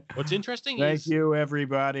 What's interesting Thank you,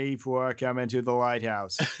 everybody, for coming to the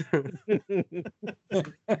Lighthouse.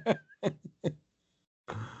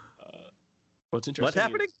 What's interesting? What's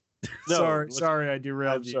happening? Sorry, I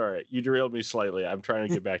derailed I'm sorry, you derailed me slightly. I'm trying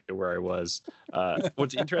to get back to where I was.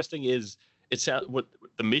 What's interesting is what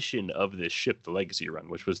the mission of this ship, the Legacy Run,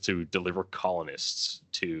 which was to deliver colonists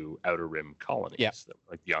to Outer Rim colonies, that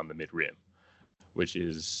were, like beyond the Mid Rim, which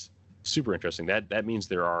is super interesting. That means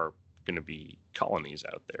there are going to be colonies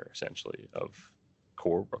out there, essentially, of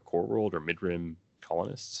core world or Mid Rim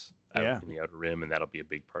colonists out in the Outer Rim, and that'll be a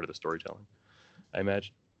big part of the storytelling, I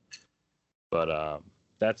imagine. But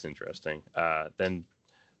that's interesting.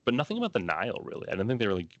 But nothing about the Nile, really. I don't think they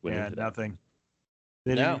really went into that. Nothing.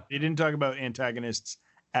 They didn't talk about antagonists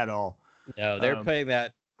at all. No, they're putting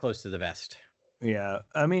that close to the vest. Yeah,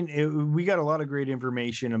 I mean, we got a lot of great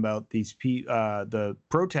information about these the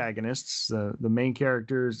protagonists, the main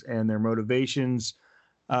characters, and their motivations.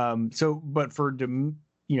 But for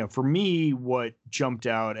me, what jumped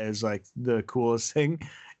out as like the coolest thing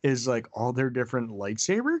is like all their different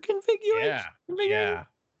lightsaber configurations. Yeah.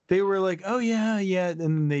 They were like, oh yeah,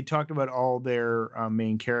 and they talked about all their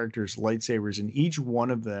main characters' lightsabers, and each one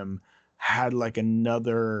of them had like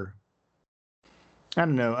another. I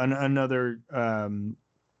don't know, another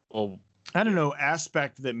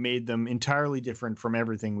aspect that made them entirely different from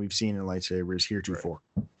everything we've seen in lightsabers heretofore.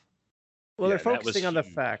 Right. Well, they're focusing on the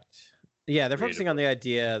fact. Yeah, they're focusing on the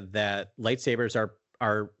idea that lightsabers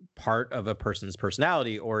are part of a person's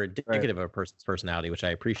personality or indicative of a person's personality, which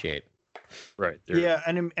I appreciate. Right. Yeah,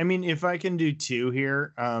 and I mean, if I can do two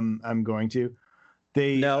here, I'm going to.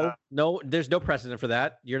 No, there's no precedent for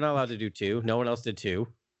that. You're not allowed to do two. No one else did two.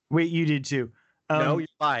 Wait, you did two. No, you're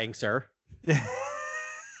lying, sir.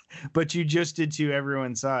 But you just did two.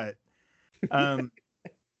 Everyone saw it. Um,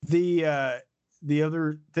 the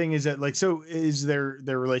other thing is that like so is their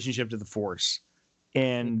relationship to the Force,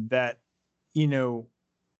 and that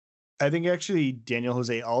I think actually Daniel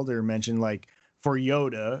Jose Alder mentioned like for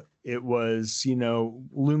Yoda it was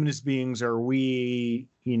luminous beings are we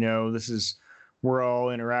this is we're all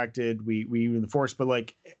interacted we in the Force, but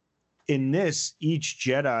like in this each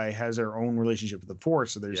Jedi has their own relationship with the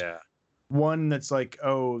Force. So there's one that's like,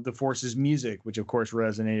 oh, the Force is music, which of course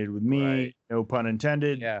resonated with me, no pun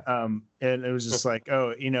intended. And it was just like,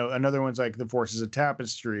 oh, another one's like the Force is a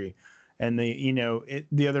tapestry, and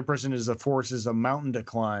the other person is the Force is a mountain to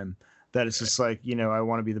climb. That it's just like, I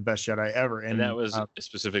want to be the best Jedi ever. And that was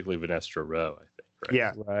specifically Vanessa Rowe, I think. Right?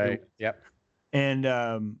 Yeah. Right. Yep. And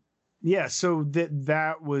so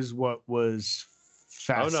that was what was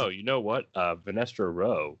fascinating. Oh no, you know what? Vanessa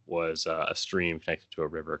Rowe was a stream connected to a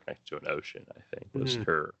river, connected to an ocean, I think, was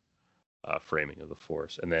her framing of the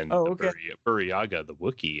Force. And then Buryaga, the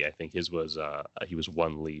Wookiee, I think his was he was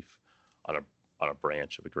one leaf on a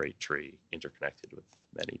branch of a great tree, interconnected with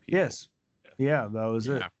many people. Yes. Yeah, that was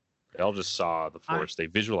it. They all just saw the Force. They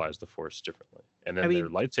visualized the Force differently, and then their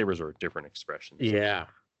lightsabers were different expressions. Yeah,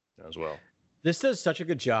 as well. This does such a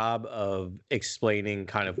good job of explaining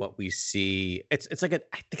kind of what we see. It's like I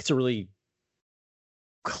think it's a really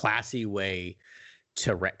classy way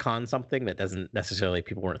to retcon something that doesn't necessarily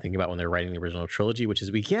people weren't thinking about when they're writing the original trilogy, which is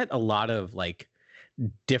we get a lot of like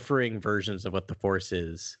differing versions of what the Force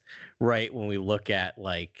is, right? When we look at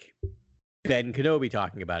like Ben Kenobi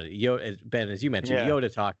talking about it, Yoda, Ben, as you mentioned,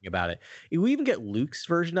 Yoda talking about it. We even get Luke's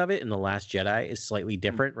version of it in The Last Jedi is slightly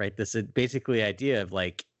different, right? This is basically the idea of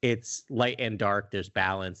like it's light and dark. There's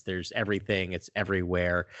balance. There's everything. It's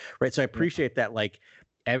everywhere, right? So I appreciate that. Like,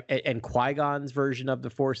 and Qui-Gon's version of the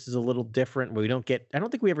Force is a little different. We don't get. I don't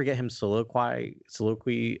think we ever get him soliloquy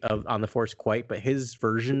on the Force quite, but his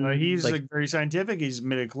version. He's like very scientific. He's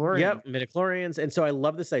midichlorian. Yep, midichlorians, and so I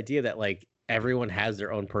love this idea that like everyone has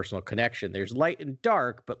their own personal connection. There's light and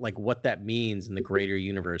dark, but like what that means in the greater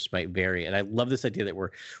universe might vary. And I love this idea that we're,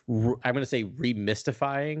 I'm going to say,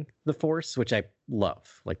 remystifying the Force, which I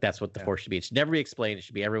love. Like that's what the Force should be. It should never be explained. It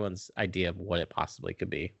should be everyone's idea of what it possibly could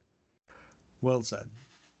be. Well said.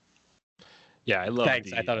 Yeah, I love.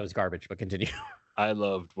 Thanks. I thought it was garbage, but continue. I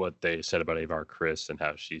loved what they said about Avar Kriss and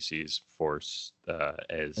how she sees Force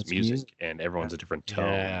as music, and everyone's a different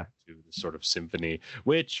tone to the sort of symphony,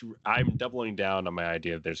 which I'm doubling down on my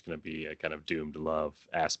idea that there's going to be a kind of doomed love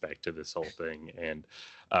aspect to this whole thing, and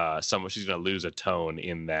she's going to lose a tone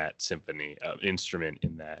in that symphony, instrument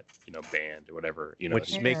in that band or whatever,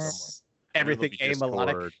 which makes everything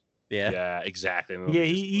melodic. Yeah, exactly. Yeah,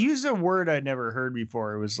 he used a word I'd never heard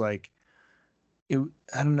before. It was like.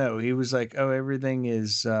 I don't know. He was like, "Oh, everything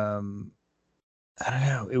is." I don't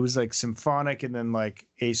know. It was like symphonic and then like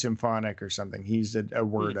asymphonic or something. He used a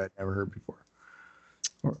word I'd never heard before.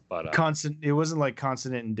 But constant. It wasn't like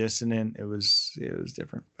consonant and dissonant. It was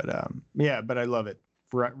different. But but I love it.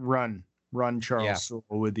 Run, Charles Soule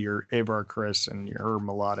with your Avar Kriss and her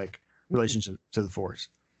melodic relationship to the Force.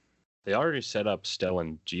 They already set up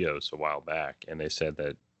Stellan Gios a while back, and they said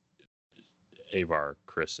that Avar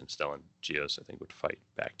Kriss and Stellan Gios, I think, would fight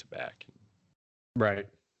back to back, right?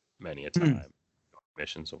 Many a time,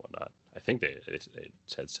 missions and whatnot. I think they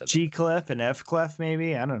said G clef and F clef,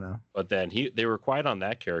 maybe. I don't know. But then they were quiet on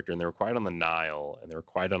that character, and they were quiet on the Nile, and they were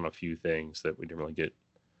quiet on a few things that we didn't really get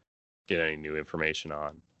any new information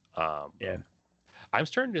on. I'm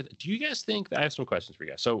starting to. Do you guys think that I have some questions for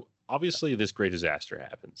you guys? So obviously, this great disaster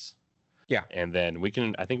happens. Yeah, and then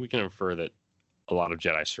I think we can infer that a lot of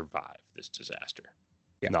Jedi survive this disaster.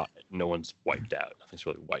 Yeah. No one's wiped out. Nothing's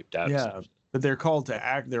really wiped out. Yeah, but they're called to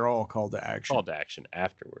act. They're all called to action. Called to action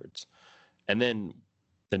afterwards. And then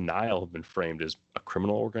the Nile have been framed as a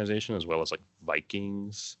criminal organization as well as like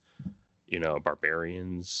Vikings,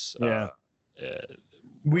 barbarians. Yeah.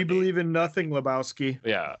 We believe in nothing, Lebowski.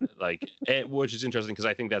 Yeah, which is interesting because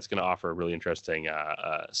I think that's going to offer a really interesting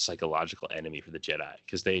psychological enemy for the Jedi,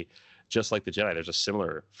 because they, just like the Jedi, there's a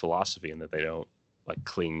similar philosophy in that they don't like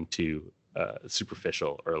cling to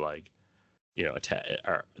superficial or like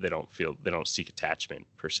or they don't seek attachment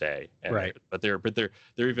per se, right? But they're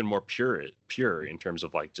even more pure in terms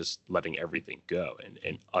of like just letting everything go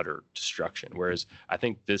and utter destruction. Whereas I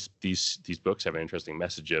think these books have an interesting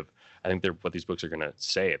message of, I think what these books are going to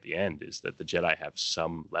say at the end is that the Jedi have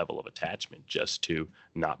some level of attachment just to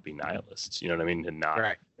not be nihilists. You know what I mean? And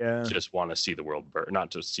not just want to see the world burn,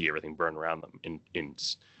 not to see everything burn around them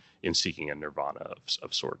in seeking a nirvana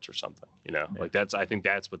of sorts or something, like I think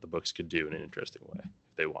that's what the books could do in an interesting way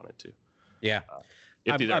if they wanted to. Yeah.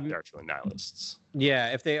 If these are actually nihilists. Yeah,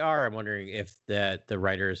 if they are, I'm wondering if the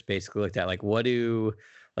writers basically looked at like what do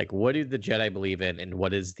the Jedi believe in, and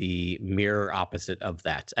what is the mirror opposite of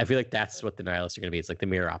that? I feel like that's what the nihilists are going to be. It's like the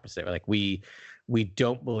mirror opposite. Like we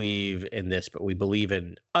don't believe in this, but we believe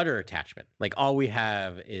in utter attachment. Like all we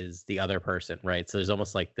have is the other person, right? So there's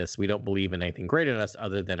almost like this. We don't believe in anything greater than us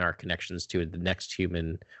other than our connections to the next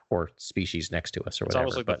human or species next to us or whatever.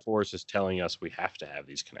 It's almost like the Force is telling us we have to have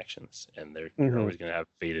these connections, and you're always going to have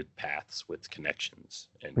fated paths with connections.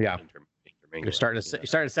 And you're starting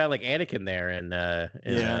to sound like Anakin there in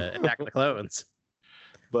Attack of the Clones.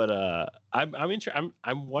 But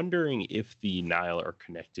I'm wondering if the Nihil are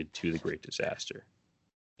connected to the Great Disaster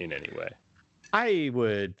in any way. I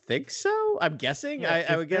would think so. I'm guessing. Yeah,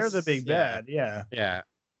 I would guess they're the big bad. Yeah. Yeah.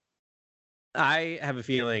 I have a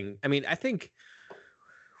feeling. I mean, I think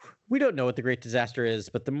we don't know what the Great Disaster is,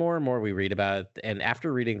 but the more and more we read about it, and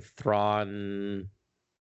after reading Thrawn,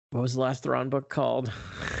 what was the last Thrawn book called?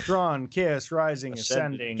 Thrawn, Chaos Rising,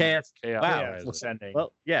 Ascending. Chaos. Wow. Ascending.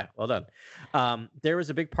 Well, yeah, well done. There was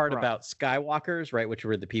a big part about Skywalkers, right, which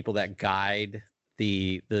were the people that guide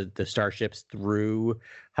the starships through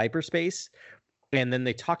hyperspace. And then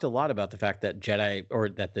they talked a lot about the fact that Jedi, or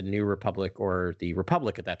that the New Republic, or the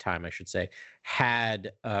Republic at that time, I should say,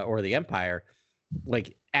 had, or the Empire,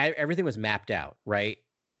 like everything was mapped out, right?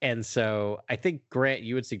 And so I think, Grant,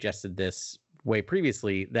 you had suggested this way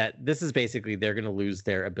previously, that this is basically they're going to lose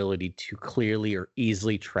their ability to clearly or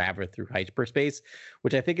easily travel through hyperspace,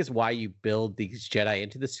 which I think is why you build these Jedi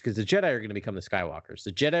into this, because the Jedi are going to become the Skywalkers.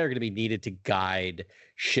 The Jedi are going to be needed to guide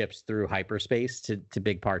ships through hyperspace to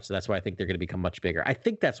big parts. So that's why I think they're going to become much bigger. I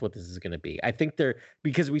think that's what this is going to be. I think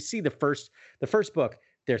because we see the first book,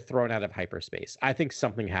 they're thrown out of hyperspace. I think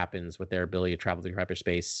something happens with their ability to travel through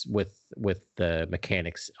hyperspace with the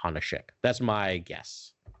mechanics on a ship. That's my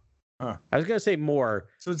guess. Huh. I was gonna say more,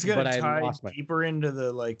 so it's gonna tie deeper into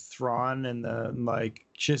the like Thrawn and the like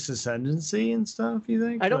Chiss ascendancy and stuff. You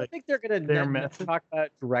think? I don't think they're gonna talk about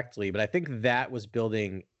it directly, but I think that was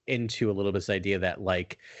building into a little bit this idea that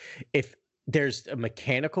like if there's a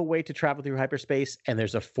mechanical way to travel through hyperspace and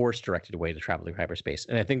there's a force-directed way to travel through hyperspace,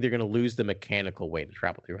 and I think they're gonna lose the mechanical way to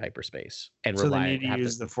travel through hyperspace and so they need to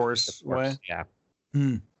use the force way. Yeah.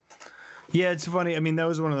 Yeah, it's funny. I mean, that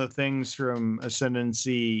was one of the things from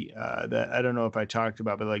Ascendancy that I don't know if I talked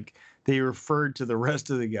about, but like they referred to the rest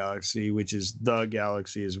of the galaxy, which is the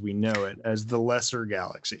galaxy as we know it, as the lesser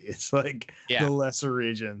galaxy. It's like the lesser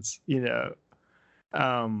regions, you know.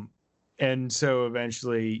 And so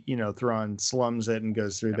eventually, you know, Thrawn slums it and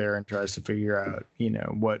goes through there and tries to figure out, you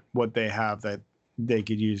know, what they have that they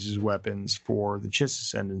could use as weapons for the Chiss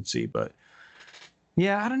ascendancy. But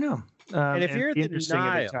yeah, I don't know. And if you're the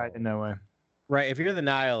Nihil, tied in that way. Right, if you're the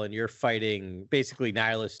Nihil and you're fighting, basically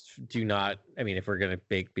nihilists do not, I mean, if we're going to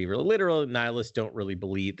be real literal, nihilists don't really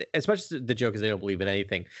believe, especially the joke is they don't believe in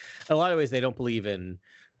anything. In a lot of ways, they don't believe in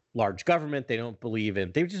large government. They just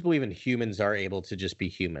believe in humans are able to just be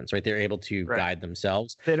humans, right? They're able to guide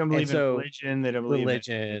themselves. They don't believe in religion. They don't believe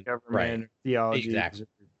in government, right. Theology. Exactly.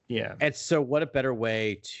 Yeah. And so what a better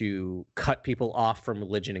way to cut people off from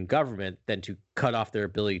religion and government than to cut off their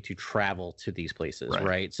ability to travel to these places,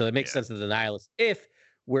 right? So it makes sense that the nihilists, if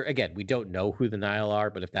we don't know who the Nihil are,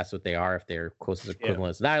 but if that's what they are, if they're closest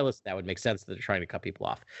equivalent to nihilists, that would make sense that they're trying to cut people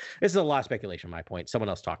off. This is a lot of speculation, my point. Someone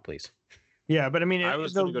else talk, please. Yeah, but I mean, I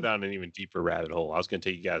was going to go down an even deeper rabbit hole. I was going to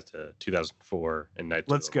take you guys to 2004 and Knights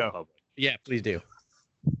Let's of the go. Republic. Yeah, please do.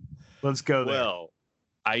 Let's go there. Well,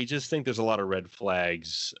 I just think there's a lot of red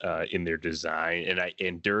flags in their design,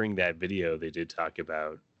 and during that video they did talk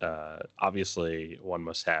about obviously one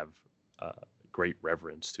must have great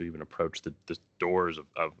reverence to even approach the doors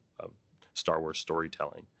of Star Wars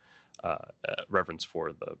storytelling, reverence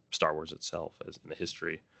for the Star Wars itself as in the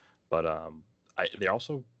history, but they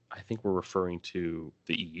also I think were referring to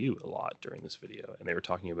the EU a lot during this video, and they were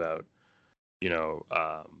talking about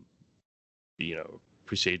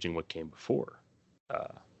presaging what came before.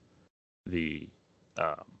 These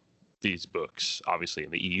books, obviously, in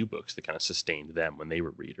the EU books, that kind of sustained them when they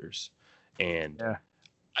were readers, and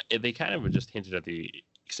they kind of just hinted at the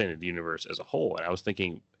extended universe as a whole. And I was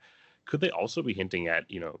thinking, could they also be hinting at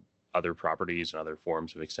other properties and other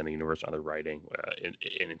forms of extended universe and other writing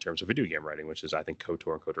in terms of video game writing, which is I think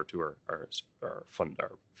KOTOR and KOTOR 2 are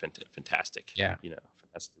fantastic. Yeah,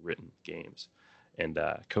 fantastic written games, and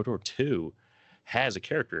KOTOR 2 has a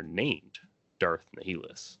character named Darth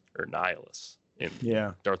Nihilus or Nihilus.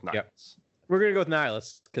 Darth Nihilus. Yep. We're gonna go with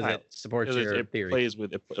Nihilus because it supports your theory.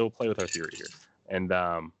 It'll play with our theory here, and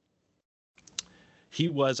he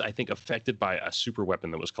was, I think, affected by a super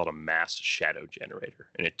weapon that was called a mass shadow generator,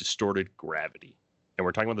 and it distorted gravity. and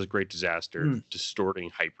we're talking about this great disaster distorting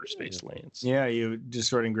hyperspace lanes. Yeah, you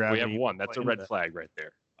distorting gravity. We have one. That's a red flag right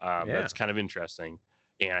there. That's kind of interesting,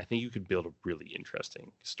 and I think you could build a really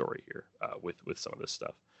interesting story here with some of this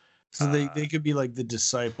stuff. So they could be like the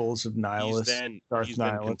disciples of Nihilus. He's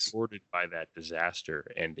then contorted by that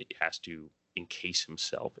disaster, and he has to encase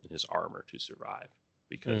himself in his armor to survive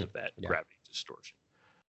because of that gravity distortion.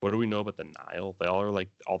 What do we know about the Nile? They all are like,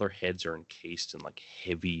 all their heads are encased in like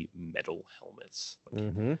heavy metal helmets.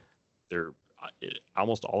 Like, they're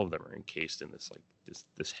almost all of them are encased in this like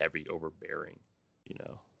this heavy, overbearing,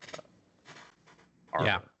 armor.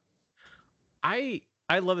 Yeah,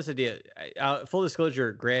 I love this idea. Full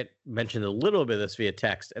disclosure, Grant mentioned a little bit of this via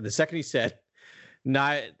text, and the second he said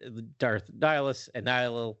Darth Nihilus and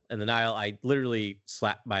Nihil and the Nile, I literally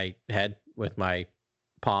slapped my head with my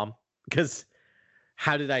palm, because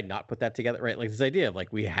how did I not put that together? Right, like this idea of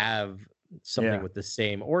like we have something with the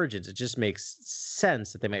same origins. It just makes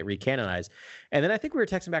sense that they might recanonize. And then I think we were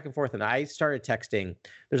texting back and forth, and I started texting.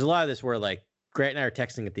 There's a lot of this where like Grant and I are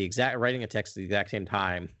texting writing a text at the exact same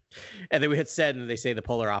time. And then we hit send, and they say the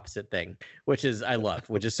polar opposite thing, which is I love,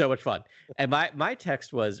 which is so much fun. And my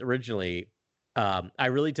text was originally, I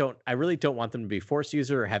really don't want them to be Force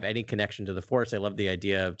user or have any connection to the Force. I love the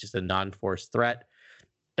idea of just a non-Force threat.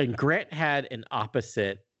 And Grant had an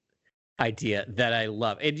opposite idea that I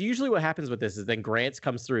love. And usually what happens with this is then Grant's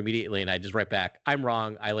comes through immediately, and I just write back, I'm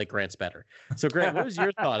wrong. I like Grant's better. So Grant, what was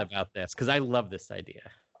your thought about this? Because I love this idea.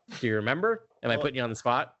 Do you remember? Am I putting you on the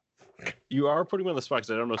spot? You are putting me on the spot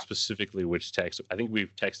because I don't know specifically which text. I think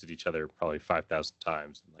we've texted each other probably 5,000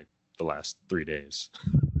 times in like the last 3 days.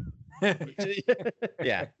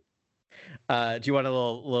 Yeah. Do you want a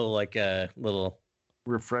little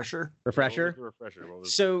refresher? Refresher.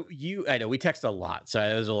 So I know we text a lot, so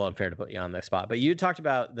it was a little unfair to put you on the spot. But you talked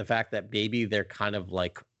about the fact that maybe they're kind of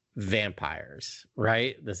like vampires,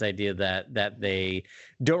 right? This idea that they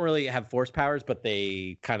don't really have Force powers, but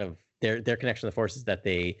they kind of their connection to the Force is that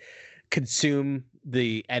they consume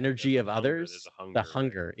the energy of others. The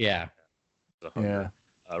hunger. Yeah.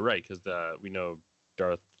 Right, because we know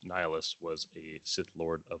Darth Nihilus was a Sith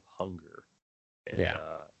Lord of hunger, and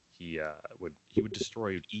he would destroy,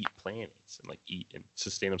 he would eat planets and like eat and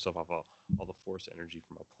sustain himself off all the Force energy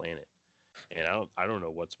from a planet. And I don't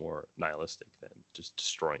know what's more nihilistic than just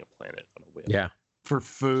destroying a planet on a whim. Yeah, for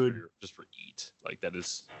food, just for eat. Like that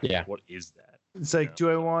is what is that? It's like, do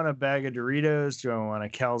I want a bag of Doritos? Do I want a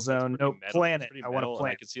calzone? No, planet. I want a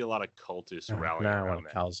planet. I could see a lot of cultists rallying around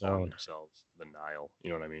that, calling themselves the Nile.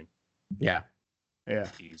 You know what I mean? Yeah.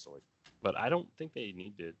 Easily. But I don't think they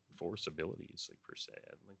need to Force abilities, like per se.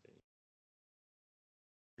 I don't think they.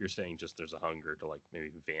 You're saying just there's a hunger to like maybe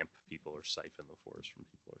vamp people or siphon the Force from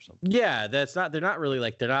people or something. Yeah, that's not. They're not really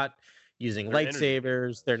like they're not using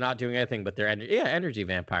lightsabers. They're not doing anything, but they're energy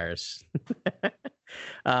vampires.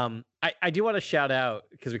 I do want to shout out,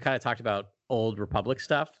 because we kind of talked about old Republic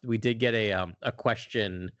stuff. We did get a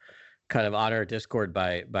question kind of on our Discord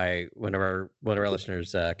by one of our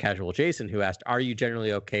listeners, Casual Jason, who asked, "Are you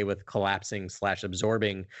generally okay with collapsing /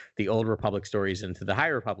 absorbing the old Republic stories into the High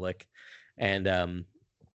Republic?" And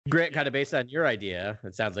Grant, kind of based on your idea,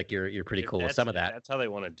 it sounds like you're pretty cool with some of that. That's how they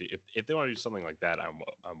want to do. If they want to do something like that,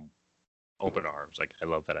 I'm open arms. Like I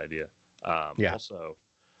love that idea. Also,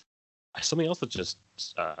 something else that just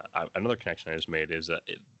another connection I just made is that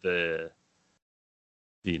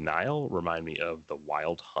the Nile remind me of the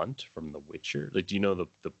Wild Hunt from The Witcher. Like, do you know do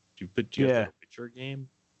you have the Witcher game?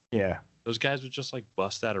 Yeah. Those guys would just like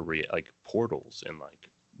bust out of like portals and like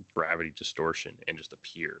gravity distortion and just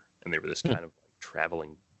appear, and they were this kind of like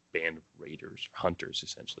traveling band of raiders, hunters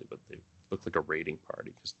essentially, but they looked like a raiding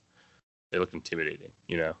party because they looked intimidating,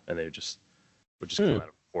 and they would just come out of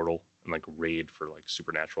a portal and like raid for like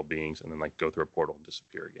supernatural beings, and then like go through a portal and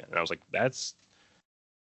disappear again. And I was like,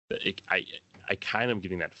 I kind of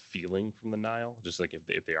getting that feeling from the Nile, just like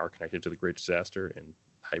if they are connected to the Great Disaster and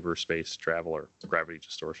hyperspace travel or gravity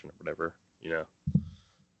distortion or whatever,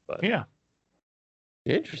 But yeah,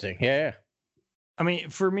 interesting. Yeah. I mean,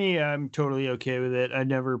 for me, I'm totally okay with it. I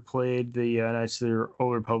never played the Knights of the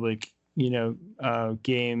Old Republic,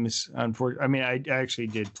 games. Unfortunately, I mean, I actually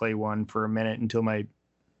did play one for a minute until my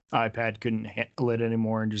iPad couldn't handle it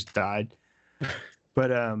anymore and just died.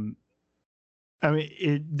 But I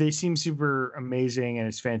mean, they seem super amazing and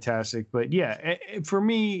it's fantastic. But yeah, for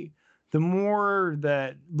me, the more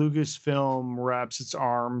that Lucasfilm wraps its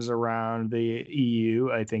arms around the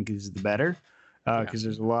EU, I think is the better. Because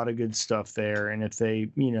there's a lot of good stuff there, and if they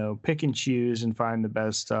pick and choose and find the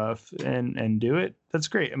best stuff and do it, that's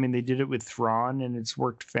great. I mean, they did it with Thrawn and it's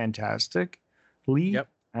worked fantastic. I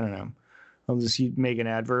don't know, I'll just make an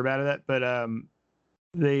adverb out of that, but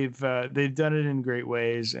they've done it in great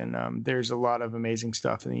ways, and there's a lot of amazing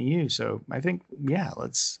stuff in the EU. So I think, yeah,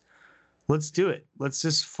 let's do it. Let's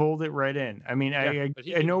just fold it right in. I mean, I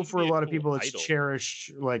know for a lot of people it's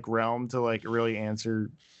cherished like realm to like really answer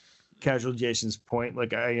Casual Jason's point.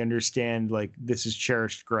 Like I understand like this is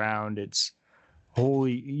cherished ground. It's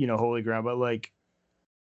holy ground. But like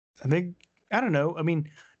I think I don't know. I mean,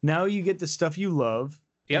 now you get the stuff you love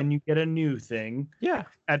and you get a new thing. Yeah.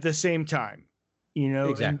 At the same time.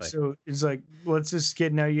 Exactly. And so it's like let's just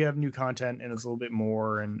get now you have new content and it's a little bit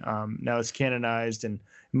more and now it's canonized and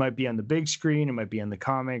it might be on the big screen, it might be on the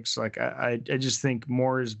comics. Like I just think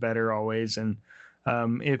more is better always. And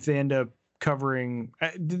if they end up covering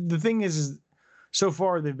the thing is so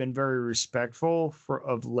far they've been very respectful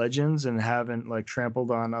of Legends and haven't like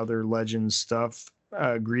trampled on other Legends stuff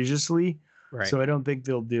egregiously. Right. So I don't think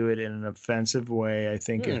they'll do it in an offensive way. I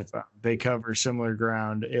think if they cover similar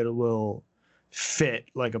ground, it will fit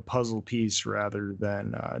like a puzzle piece rather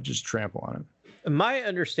than just trample on it. My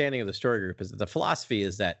understanding of the story group is that the philosophy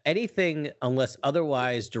is that anything, unless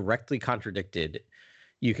otherwise directly contradicted,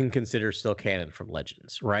 you can consider still canon from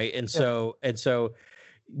Legends, right? And so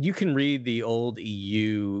you can read the old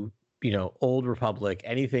EU, Old Republic,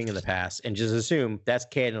 anything in the past, and just assume that's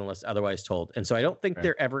canon unless otherwise told. And so I don't think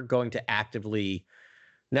they're ever going to actively.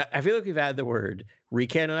 Now, I feel like we've had the word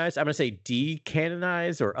recanonize. I'm going to say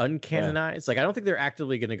decanonize or uncanonize. Like, I don't think they're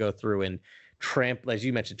actively going to go through and trample, as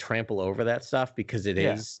you mentioned, trample over that stuff because it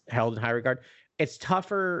is held in high regard. It's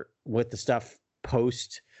tougher with the stuff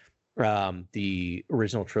post the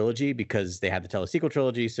original trilogy because they had to tell a sequel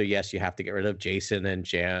trilogy. So yes, you have to get rid of Jason and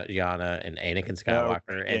Gianna and Anakin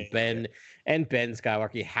Skywalker and Ben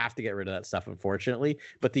Skywalker. You have to get rid of that stuff, unfortunately.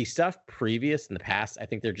 But the stuff previous in the past, I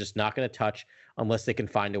think they're just not going to touch unless they can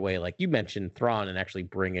find a way, like you mentioned, Thrawn, and actually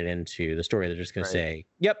bring it into the story. They're just going to say,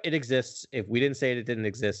 "Yep, it exists." If we didn't say it didn't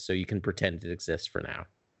exist, so you can pretend it exists for now.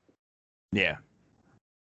 Yeah.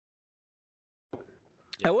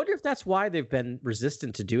 I wonder if that's why they've been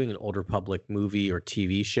resistant to doing an Old Republic movie or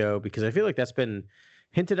TV show, because I feel like that's been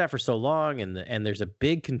hinted at for so long, and there's a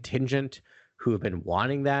big contingent who have been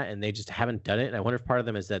wanting that, and they just haven't done it. And I wonder if part of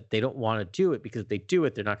them is that they don't want to do it because if they do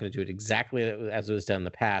it, they're not going to do it exactly as it was done in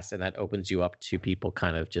the past, and that opens you up to people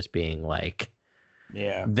kind of just being like,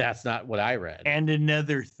 "Yeah, that's not what I read." And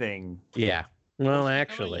another thing, yeah, well,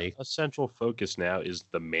 actually, a central focus now is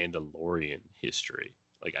the Mandalorian history.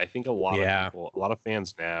 Like, I think a lot of people, a lot of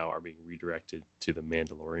fans now are being redirected to the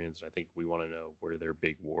Mandalorians. And I think we want to know where their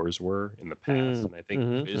big wars were in the past. And I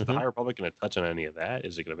think, is the High Republic going to touch on any of that?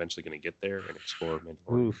 Is it eventually going to get there and explore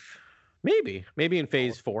Mandalorian? Oof. Maybe in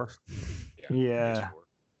phase 4. Yeah,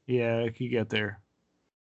 it could get there.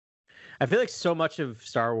 I feel like so much of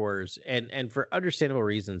Star Wars, and for understandable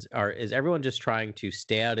reasons, is everyone just trying to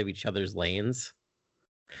stay out of each other's lanes.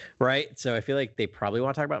 Right, so I feel like they probably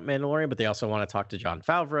want to talk about Mandalorian, but they also want to talk to Jon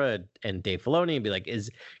Favreau and Dave Filoni and be like,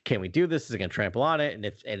 can we do this? Is it going to trample on it?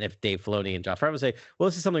 And if Dave Filoni and Jon Favreau say, well,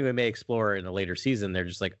 this is something we may explore in a later season, they're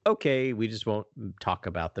just like, okay, we just won't talk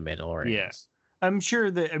about the Mandalorian. Yes, I'm sure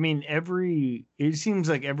that. I mean, it seems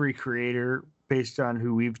like every creator, based on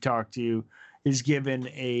who we've talked to, is given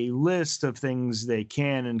a list of things they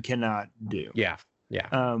can and cannot do. Yeah.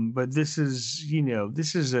 But this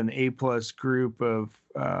is an A+ group of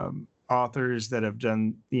authors that have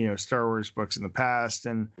done, Star Wars books in the past,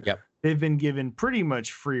 and they've been given pretty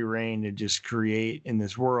much free reign to just create in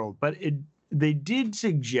this world. But they did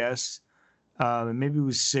suggest, and maybe it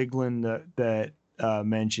was Siglin that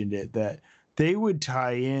mentioned it, that they would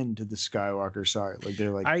tie into the Skywalker saga. Like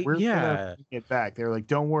they're like, we're gonna get back. They're like,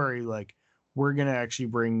 don't worry, like, we're going to actually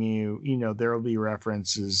bring you, there will be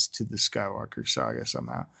references to the Skywalker saga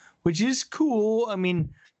somehow, which is cool. I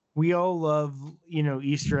mean, we all love,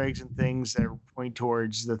 Easter eggs and things that point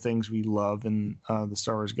towards the things we love in the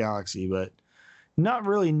Star Wars galaxy, but not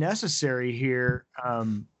really necessary here,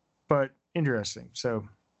 but interesting. So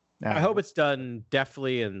I hope it's done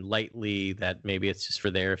deftly and lightly, that maybe it's just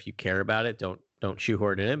for there if you care about it. Don't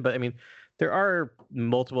shoehorn it in. But I mean, there are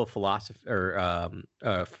multiple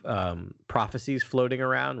prophecies floating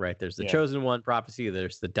around, right? There's the Chosen One prophecy.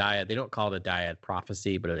 There's the Dyad. They don't call it a Dyad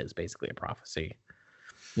prophecy, but it is basically a prophecy.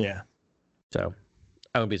 Yeah. So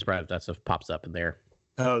I wouldn't be surprised if that stuff pops up in there.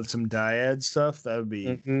 Oh, some Dyad stuff? That would be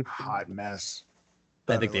a hot mess.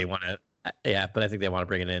 I think they want to, but I think they want to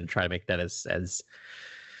bring it in and try to make that as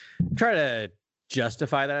try to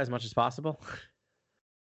justify that as much as possible.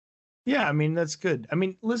 Yeah, I mean, that's good. I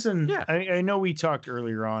mean, listen, I know we talked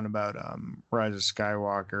earlier on about Rise of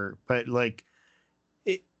Skywalker, but like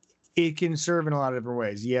it can serve in a lot of different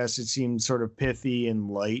ways. Yes, it seems sort of pithy and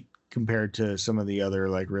light compared to some of the other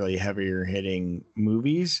like really heavier hitting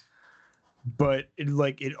movies. But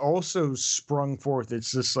it also sprung forth.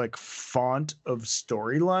 It's this like font of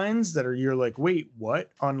storylines that are you're like, wait, what?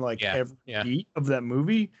 On like every beat of that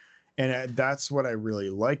movie, and that's what I really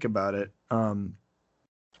like about it.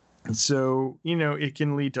 So it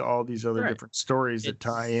can lead to all these other different stories that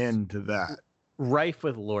tie into that. Rife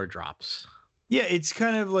with lore drops. Yeah, it's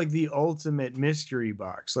kind of like the ultimate mystery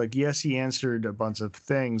box. Like, yes, he answered a bunch of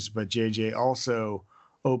things, but JJ also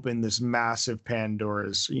opened this massive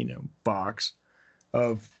Pandora's, box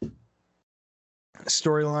of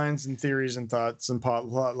storylines and theories and thoughts and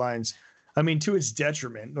plot lines. I mean, to its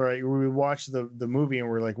detriment, right? We watch the movie and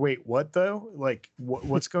we're like, wait, what though? Like,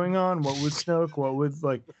 what's going on? What with Snoke? What with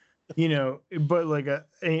like, but like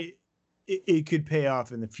it could pay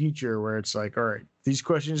off in the future where it's like, all right, these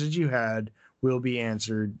questions that you had will be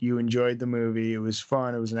answered. You enjoyed the movie. It was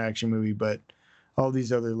fun. It was an action movie, but all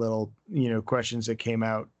these other little, questions that came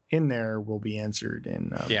out in there will be answered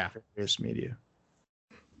in various media.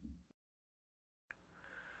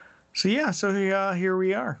 So here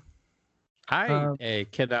we are. I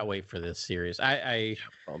cannot wait for this series. I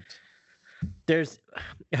was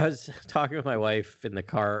talking with my wife in the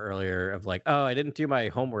car earlier of like, oh, I didn't do my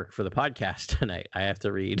homework for the podcast tonight. I have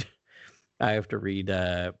to read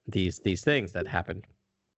these things that happened.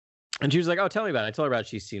 And she was like, oh, tell me about it. I told her about it.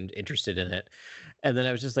 She seemed interested in it. And then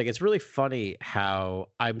I was just like, it's really funny how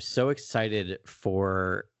I'm so excited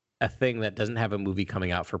for a thing that doesn't have a movie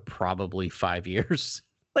coming out for probably 5 years.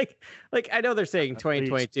 like I know they're saying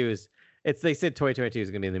 2022 is they said 2022 is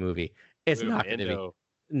going to be in the movie. It's not going to be.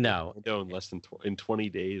 No. Mando in 20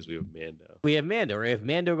 days we have Mando. We have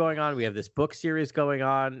Mando going on. We have this book series going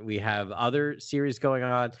on. We have other series going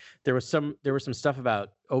on. There was some stuff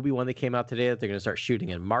about Obi-Wan that came out today that they're going to start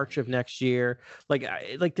shooting in March of next year. Like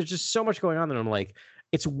there's just so much going on that I'm like,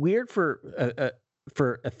 it's weird for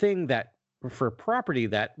a thing that for a property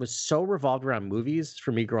that was so revolved around movies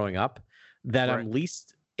for me growing up that I'm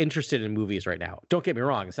least interested in movies right now. Don't get me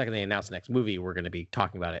wrong. The second they announce the next movie, we're going to be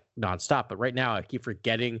talking about it nonstop. But right now, I keep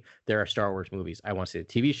forgetting there are Star Wars movies. I want to see the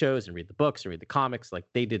TV shows and read the books and read the comics. Like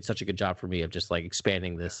they did such a good job for me of just like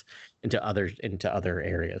expanding this into other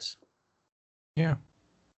areas. Yeah.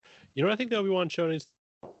 You know what I think that Obi-Wan shown is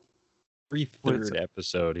every third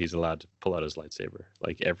episode he's allowed to pull out his lightsaber.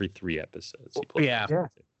 Like every 3 episodes. He pulls out his lightsaber.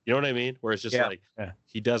 You know what I mean? Where it's just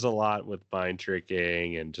he does a lot with mind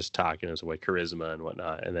tricking and just talking as a way, charisma and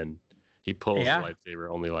whatnot, and then he pulls the lightsaber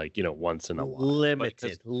only like once in a while,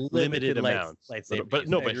 limited amounts.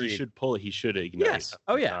 But he should pull. He should ignite.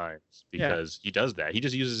 Times because he does that. He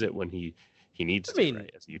just uses it when he needs to.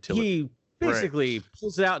 Right, as a utility. He basically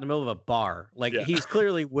pulls it out in the middle of a bar. Like he's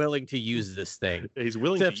clearly willing to use this thing. He's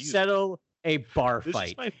willing to settle a bar this fight.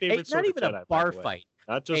 Is my favorite not even a bar fight.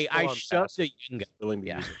 Not just I shoved a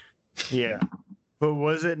Yunga. Yeah. But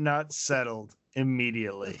was it not settled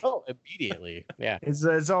immediately? Oh, immediately. Yeah.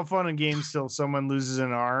 It's all fun and games till someone loses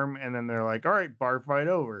an arm and then they're like, all right, bar fight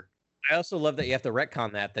over. I also love that you have to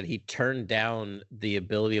retcon that he turned down the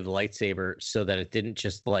ability of the lightsaber so that it didn't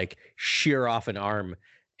just like shear off an arm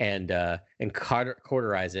and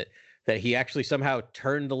cauterize it. That he actually somehow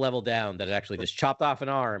turned the level down, that it actually just chopped off an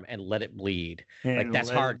arm and let it bleed. And like that's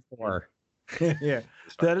hardcore. Yeah,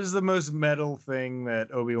 that is the most metal thing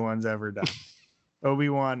that Obi-Wan's ever done.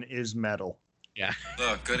 Obi-Wan is metal. Yeah.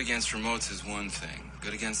 Look, good against remotes is one thing.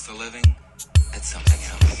 Good against the living, that's something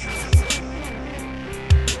else.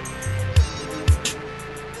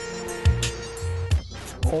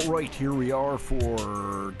 All right, here we are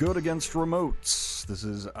for Good Against Remotes. This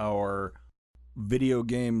is our video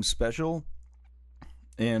game special.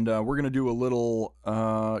 And we're going to do a little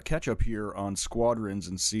catch-up here on Squadrons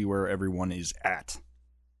and see where everyone is at.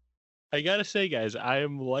 I got to say, guys, I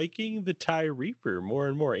am liking the TIE Reaper more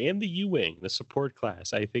and more, and the U-Wing, the support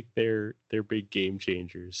class. I think they're big game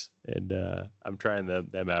changers, and I'm trying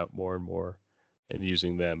them out more and more and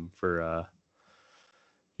using them for,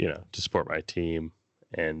 to support my team.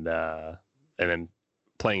 And then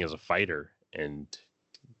playing as a fighter and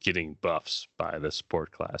getting buffs by the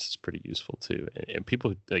support class is pretty useful too. And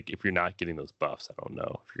people like if you're not getting those buffs, I don't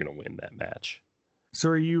know if you're gonna win that match. So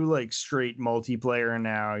are you like straight multiplayer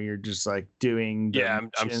now? You're just like doing I'm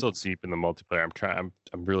still deep in the multiplayer.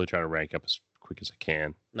 I'm really trying to rank up as quick as I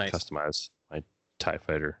can. Nice. Customize my TIE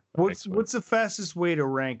fighter. What's the fastest way to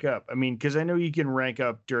rank up? I mean, because I know you can rank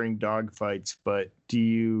up during dogfights, but do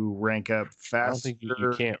you rank up faster? I don't think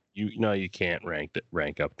you can't. You can't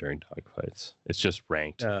rank up during dogfights. It's just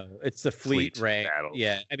ranked. It's the fleet rank. Battles.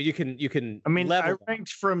 Yeah, I mean you can. I mean, level I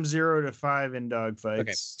ranked from 0 to 5 in dogfights.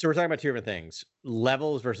 Okay, so we're talking about 2 different things: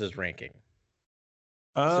 levels versus ranking.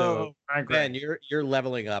 Oh, so Ben, you're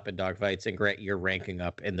leveling up in dogfights, and Grant, you're ranking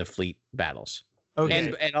up in the fleet battles.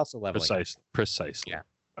 Okay, and also leveling. Precisely. Yeah.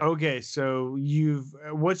 Okay, so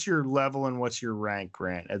what's your level and what's your rank,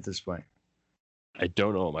 Grant, at this point? I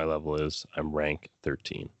don't know what my level is. I'm rank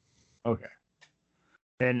 13. Okay.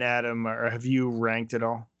 And Adam, have you ranked at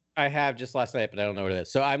all? I have just last night, but I don't know what it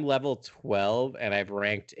is. So I'm level 12, and I've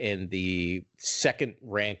ranked in the second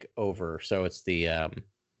rank over. So it's the I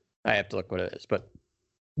have to look what it is, but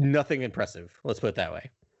nothing impressive. Let's put it that way.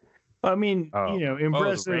 I mean,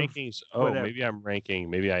 impressive. The rankings. Maybe I'm ranking.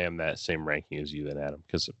 Maybe I am that same ranking as you then, Adam,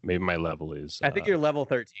 because maybe my level is. I think you're level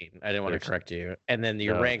 13. I didn't want to correct you. And then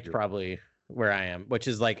you're ranked probably where I am, which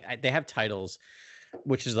is like they have titles,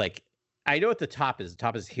 which is like I know what the top is. The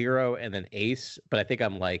top is hero and then ace, but I think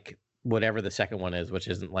I'm like whatever the second one is, which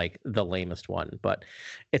isn't like the lamest one. But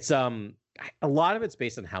it's a lot of it's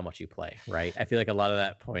based on how much you play, right? I feel like a lot of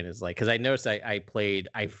that point is like because I noticed I played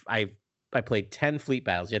 10 fleet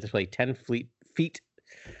battles. You have to play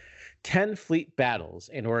 10 fleet battles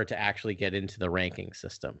in order to actually get into the ranking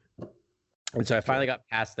system. And so I finally got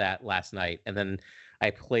past that last night, and then I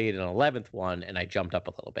played an 11th one, and I jumped up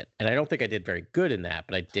a little bit. And I don't think I did very good in that,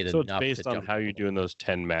 but I did enough. So it's based on how you do in those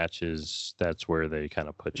 10 matches. That's where they kind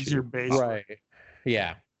of put you. Your base, right?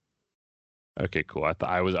 Yeah. Okay, cool.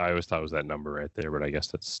 I always thought it was that number right there, but I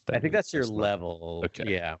guess I think that's your level.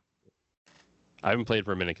 Okay. Yeah. I haven't played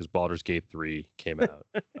for a minute because Baldur's Gate 3 came out.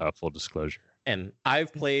 Full disclosure. And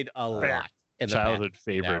I've played a lot. In the childhood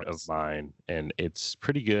favorite of mine, and it's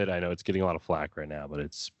pretty good. I know it's getting a lot of flack right now, but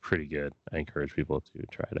it's pretty good. I encourage people to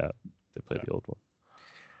try it out. They play the old one.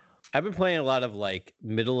 I've been playing a lot of like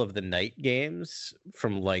middle of the night games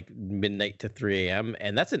from like midnight to 3 a.m.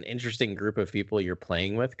 And that's an interesting group of people you're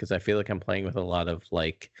playing with because I feel like I'm playing with a lot of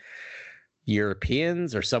like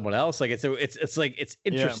Europeans or someone else. Like it's like it's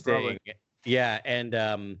interesting. Yeah,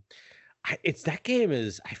 and it's that game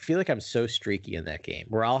is I feel like I'm so streaky in that game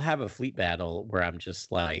where I'll have a fleet battle where I'm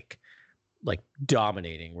just like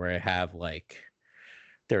dominating, where I have like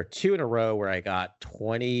there are 2 in a row where I got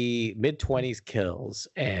mid-20s kills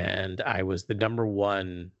and I was the number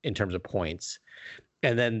 1 in terms of points.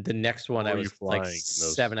 And then the next one I was like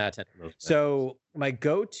 7 out of 10. So my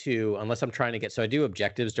go-to, unless I'm trying to get, so I do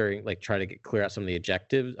objectives during like trying to clear out some of the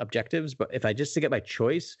objectives, but if I just to get my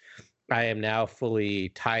choice, I am now fully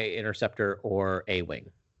TIE Interceptor or A-Wing.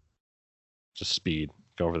 Just speed.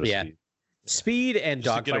 Go for the speed. Speed and dogfighting.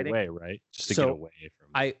 Just to get away, right? Just to get away from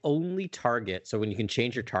it. I only target, so when you can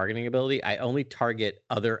change your targeting ability, I only target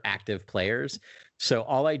other active players. So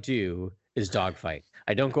all I do is dogfight.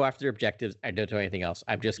 I don't go after objectives. I don't do anything else.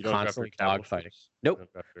 I'm just constantly dogfighting. Nope.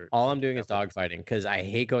 All I'm doing is dogfighting because I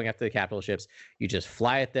hate going after the capital ships. You just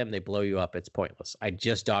fly at them. They blow you up. It's pointless. I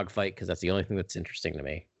just dogfight because that's the only thing that's interesting to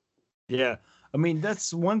me. Yeah. I mean,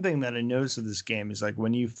 that's one thing that I noticed of this game is like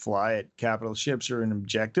when you fly at capital ships or in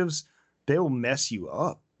objectives, they will mess you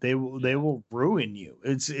up. They will ruin you.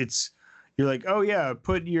 It's you're like, oh yeah,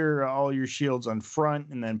 put all your shields on front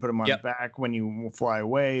and then put them on back when you fly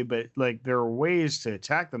away. But like there are ways to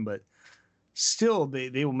attack them, but still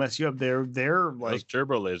they will mess you up. They're like those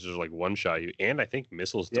turbo lasers like one shot you, and I think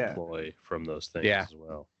missiles deploy from those things as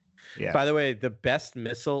well. Yeah. By the way, the best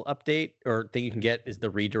missile update or thing you can get is the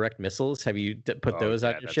redirect missiles. Have you put those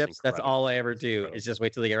on your ships? Incredible. That's all I ever do is just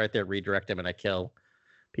wait till they get right there, redirect them, and I kill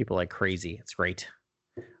people like crazy. It's great.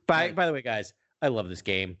 By the way, guys, I love this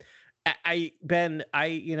game. Ben,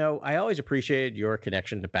 I always appreciated your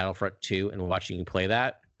connection to Battlefront 2 and watching you play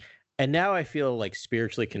that. And now I feel like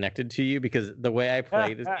spiritually connected to you because the way I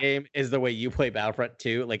play this game is the way you play Battlefront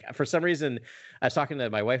 2. Like for some reason, I was talking to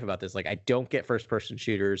my wife about this. Like I don't get first person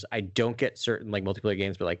shooters. I don't get certain like multiplayer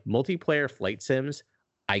games, but like multiplayer flight sims,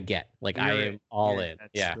 I get. Like I am all in.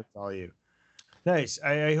 That's all you. Nice.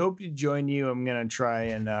 I hope to join you. I'm gonna try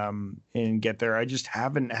and get there. I just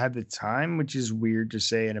haven't had the time, which is weird to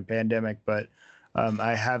say in a pandemic, but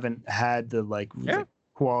I haven't had the the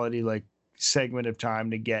quality segment of time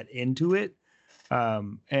to get into it.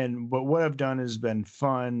 But what I've done has been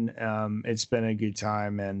fun. It's been a good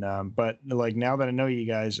time, and but like now that I know you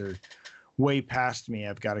guys are way past me,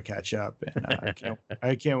 I've got to catch up, and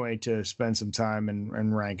I can't wait to spend some time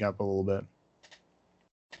and rank up a little bit.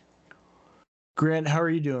 Grant, how are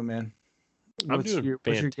you doing, man? I'm doing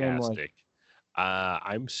fantastic.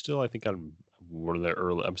 I'm still, I think I'm one of the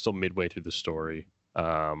early. I'm still midway through the story.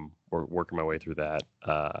 We're working my way through that.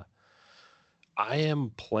 I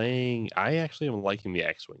actually am liking the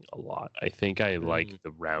X-Wing a lot. I think I like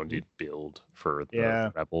the rounded build for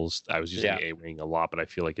the Rebels. I was using A-Wing a lot, but I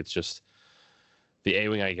feel like it's just the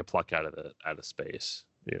A-Wing I can pluck out of space.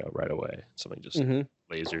 right away. Something just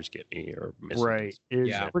lasers get me or missiles. Right.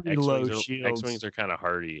 It's pretty low shields. X-wings are kind of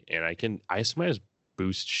hardy, and I sometimes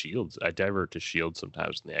boost shields. I divert to shields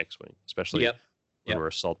sometimes in the X-wing, especially when we're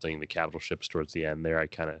assaulting the capital ships towards the end. There, I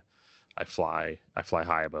fly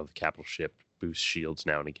high above the capital ship, boost shields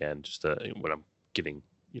now and again, just when I'm getting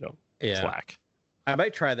flak. I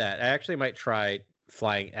might try that. I actually might try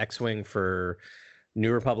flying X-wing for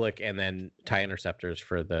New Republic and then TIE interceptors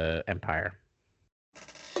for the Empire.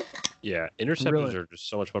 Yeah, interceptors are just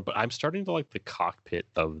so much fun, but I'm starting to like the cockpit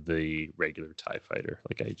of the regular TIE fighter.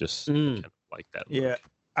 Like I just kind of like that look. Yeah,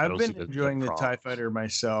 I've been enjoying the TIE fighter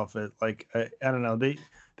myself. I don't know, they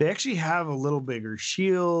actually have a little bigger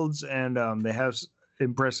shields, and they have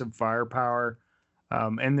impressive firepower.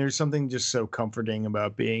 And there's something just so comforting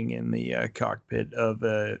about being in the cockpit of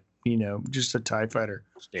just a TIE fighter,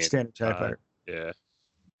 standard TIE fighter.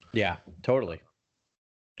 Yeah, totally.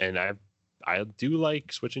 And I do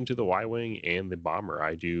like switching to the Y-wing and the bomber.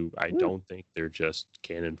 I don't think they're just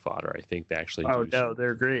cannon fodder. I think they actually. Oh no,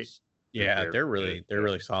 they're great. Yeah, they're really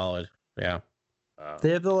solid. Yeah.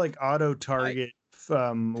 They have the auto target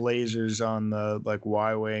lasers on the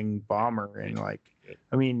Y-wing bomber, and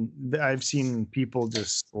I've seen people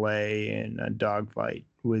just slay in a dogfight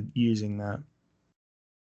with using that.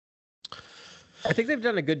 I think they've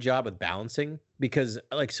done a good job with balancing because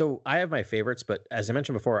so I have my favorites, but as I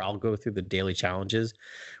mentioned before, I'll go through the daily challenges,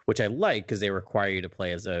 which I like because they require you to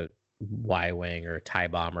play as a Y-wing or a TIE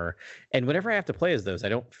bomber. And whenever I have to play as those, I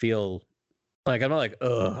don't feel like I'm not like,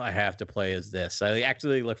 oh, I have to play as this. I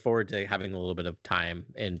actually look forward to having a little bit of time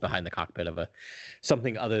in behind the cockpit of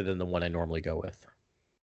something other than the one I normally go with.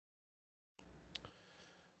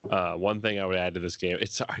 One thing I would add to this game,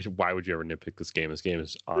 why would you ever nitpick this game? This game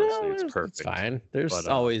is honestly, it's perfect. It's fine. There's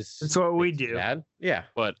always. It's what we do. Bad. Yeah.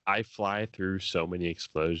 But I fly through so many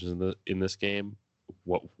explosions in this game.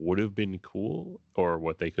 What would have been cool, or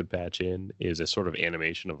what they could patch in, is a sort of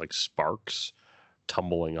animation of sparks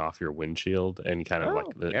tumbling off your windshield and kind of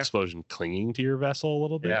the explosion clinging to your vessel a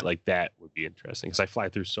little bit. Yeah. Like that would be interesting because I fly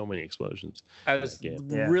through so many explosions. I was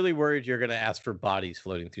really worried you're going to ask for bodies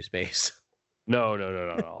floating through space. No,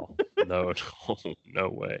 no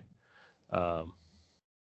way.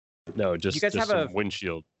 No, just some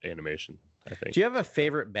windshield animation, I think. Do you have a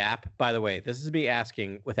favorite map? By the way, this is me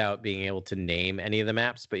asking without being able to name any of the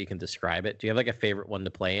maps, but you can describe it. Do you have a favorite one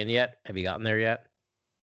to play in yet? Have you gotten there yet?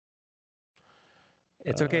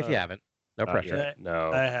 It's okay if you haven't. No pressure.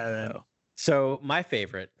 No, I haven't. No. So my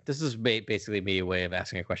favorite, this is basically me a way of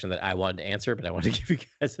asking a question that I wanted to answer, but I wanted to give you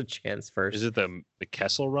guys a chance first. Is it the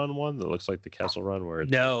Kessel Run one that looks like the Kessel Run?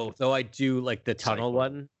 No, though I do like the tunnel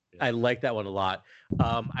one. Yeah. I like that one a lot.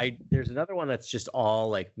 There's another one that's just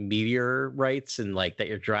all meteorites and that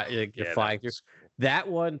you're flying through. That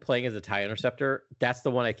one, playing as a TIE interceptor, that's the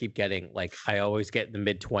one I keep getting. I always get in the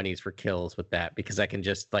mid-20s for kills with that because I can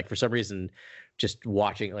just for some reason, just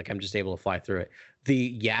watching I'm just able to fly through it.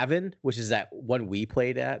 The Yavin, which is that one we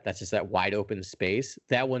played at, that's just that wide open space.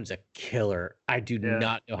 That one's a killer. I do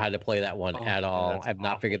not know how to play that one at all. I've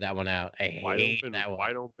not figured that one out. I hate that one.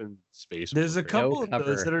 Wide open space. There's a couple of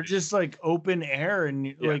those that are just open air,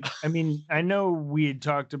 and I know we had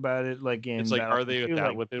talked about it in. It's are they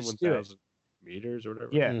within 1,000 meters or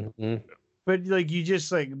whatever? Yeah. Mm-hmm. But you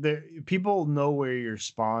just people know where your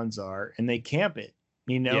spawns are and they camp it.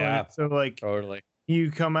 Yeah. So totally.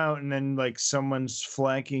 You come out and then someone's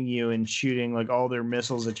flanking you and shooting all their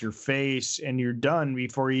missiles at your face, and you're done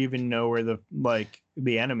before you even know where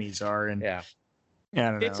the enemies are. And yeah, I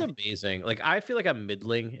don't know. It's amazing. I feel like I'm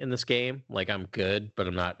middling in this game. I'm good, but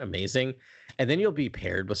I'm not amazing. And then you'll be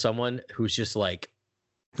paired with someone who's just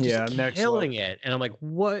killing it, and I'm like,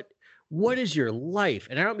 what is your life?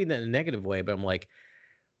 And I don't mean that in a negative way, but I'm like,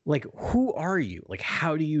 who are you?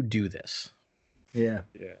 How do you do this? Yeah.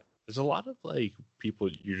 Yeah. There's a lot of people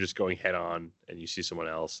you're just going head on and you see someone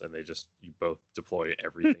else and you both deploy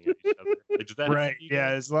everything at each other. Does that right.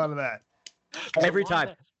 Yeah, there's a lot of that. Every time.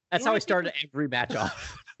 That's how I started every match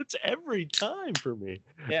off. It's every time for me.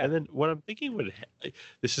 Yeah. And then what I'm thinking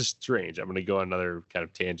this is strange. I'm going to go on another kind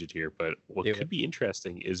of tangent here, but what could be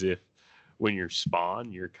interesting is if when you're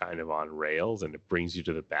spawn, you're kind of on rails and it brings you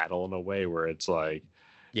to the battle in a way where it's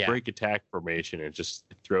break attack formation, and it just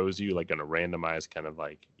throws you in a randomized kind of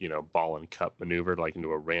ball and cup maneuver into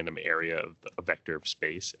a random area of a vector of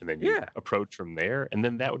space, and then you approach from there, and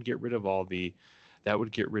then that would get rid of the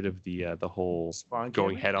whole spawn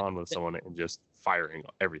going head on with someone and just firing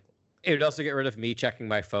everything. It would also get rid of me checking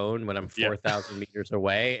my phone when I'm 4,000 meters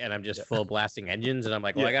away and I'm just full blasting engines and I'm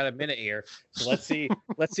like, well, I got a minute here. So let's see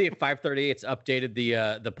if 538's updated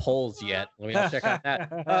the polls yet. Let me check on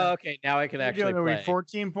that. Oh, okay, now I can actually play. Are we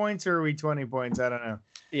 14 points or are we 20 points? I don't know.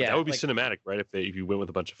 Yeah, that would be cinematic, right? If you went with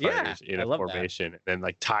a bunch of fighters in a formation, and then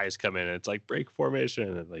like ties come in and it's like break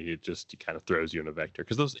formation, and like it kind of throws you in a vector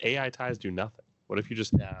because those AI ties do nothing. What if you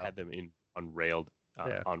just had them in on rails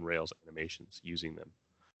animations using them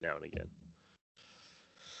now and again?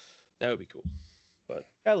 That would be cool. But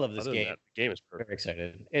I love this game. The game is perfect. Very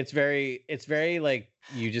excited. It's very like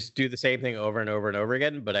you just do the same thing over and over and over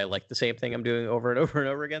again, but I like the same thing I'm doing over and over and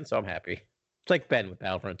over again, so I'm happy. It's like Ben with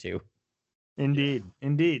Battlefront 2. Indeed.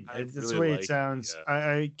 That's the way it sounds.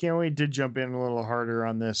 I can't wait to jump in a little harder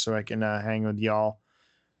on this so I can hang with y'all.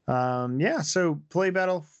 So play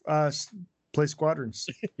Squadrons.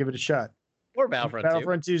 Give it a shot. Or Battlefront 2.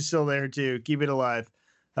 Battlefront 2 is still there too. Keep it alive.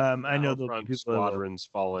 I know the Squadrons,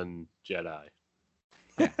 Fallen Jedi.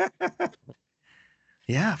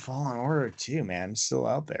 Yeah, Fallen Order too, man. It's still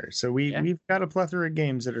out there. So we've got a plethora of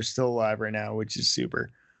games that are still alive right now, which is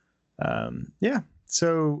super.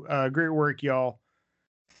 So great work, y'all.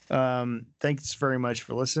 Thanks very much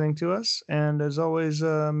for listening to us. And as always,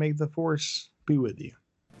 may the Force be with you.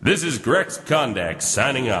 This is Grex Kondak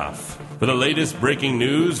signing off. For the latest breaking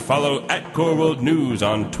news, follow @CoreWorldNews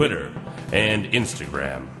on Twitter and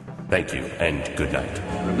Instagram. Thank you and good night.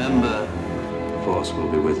 Remember, the Force will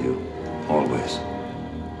be with you always.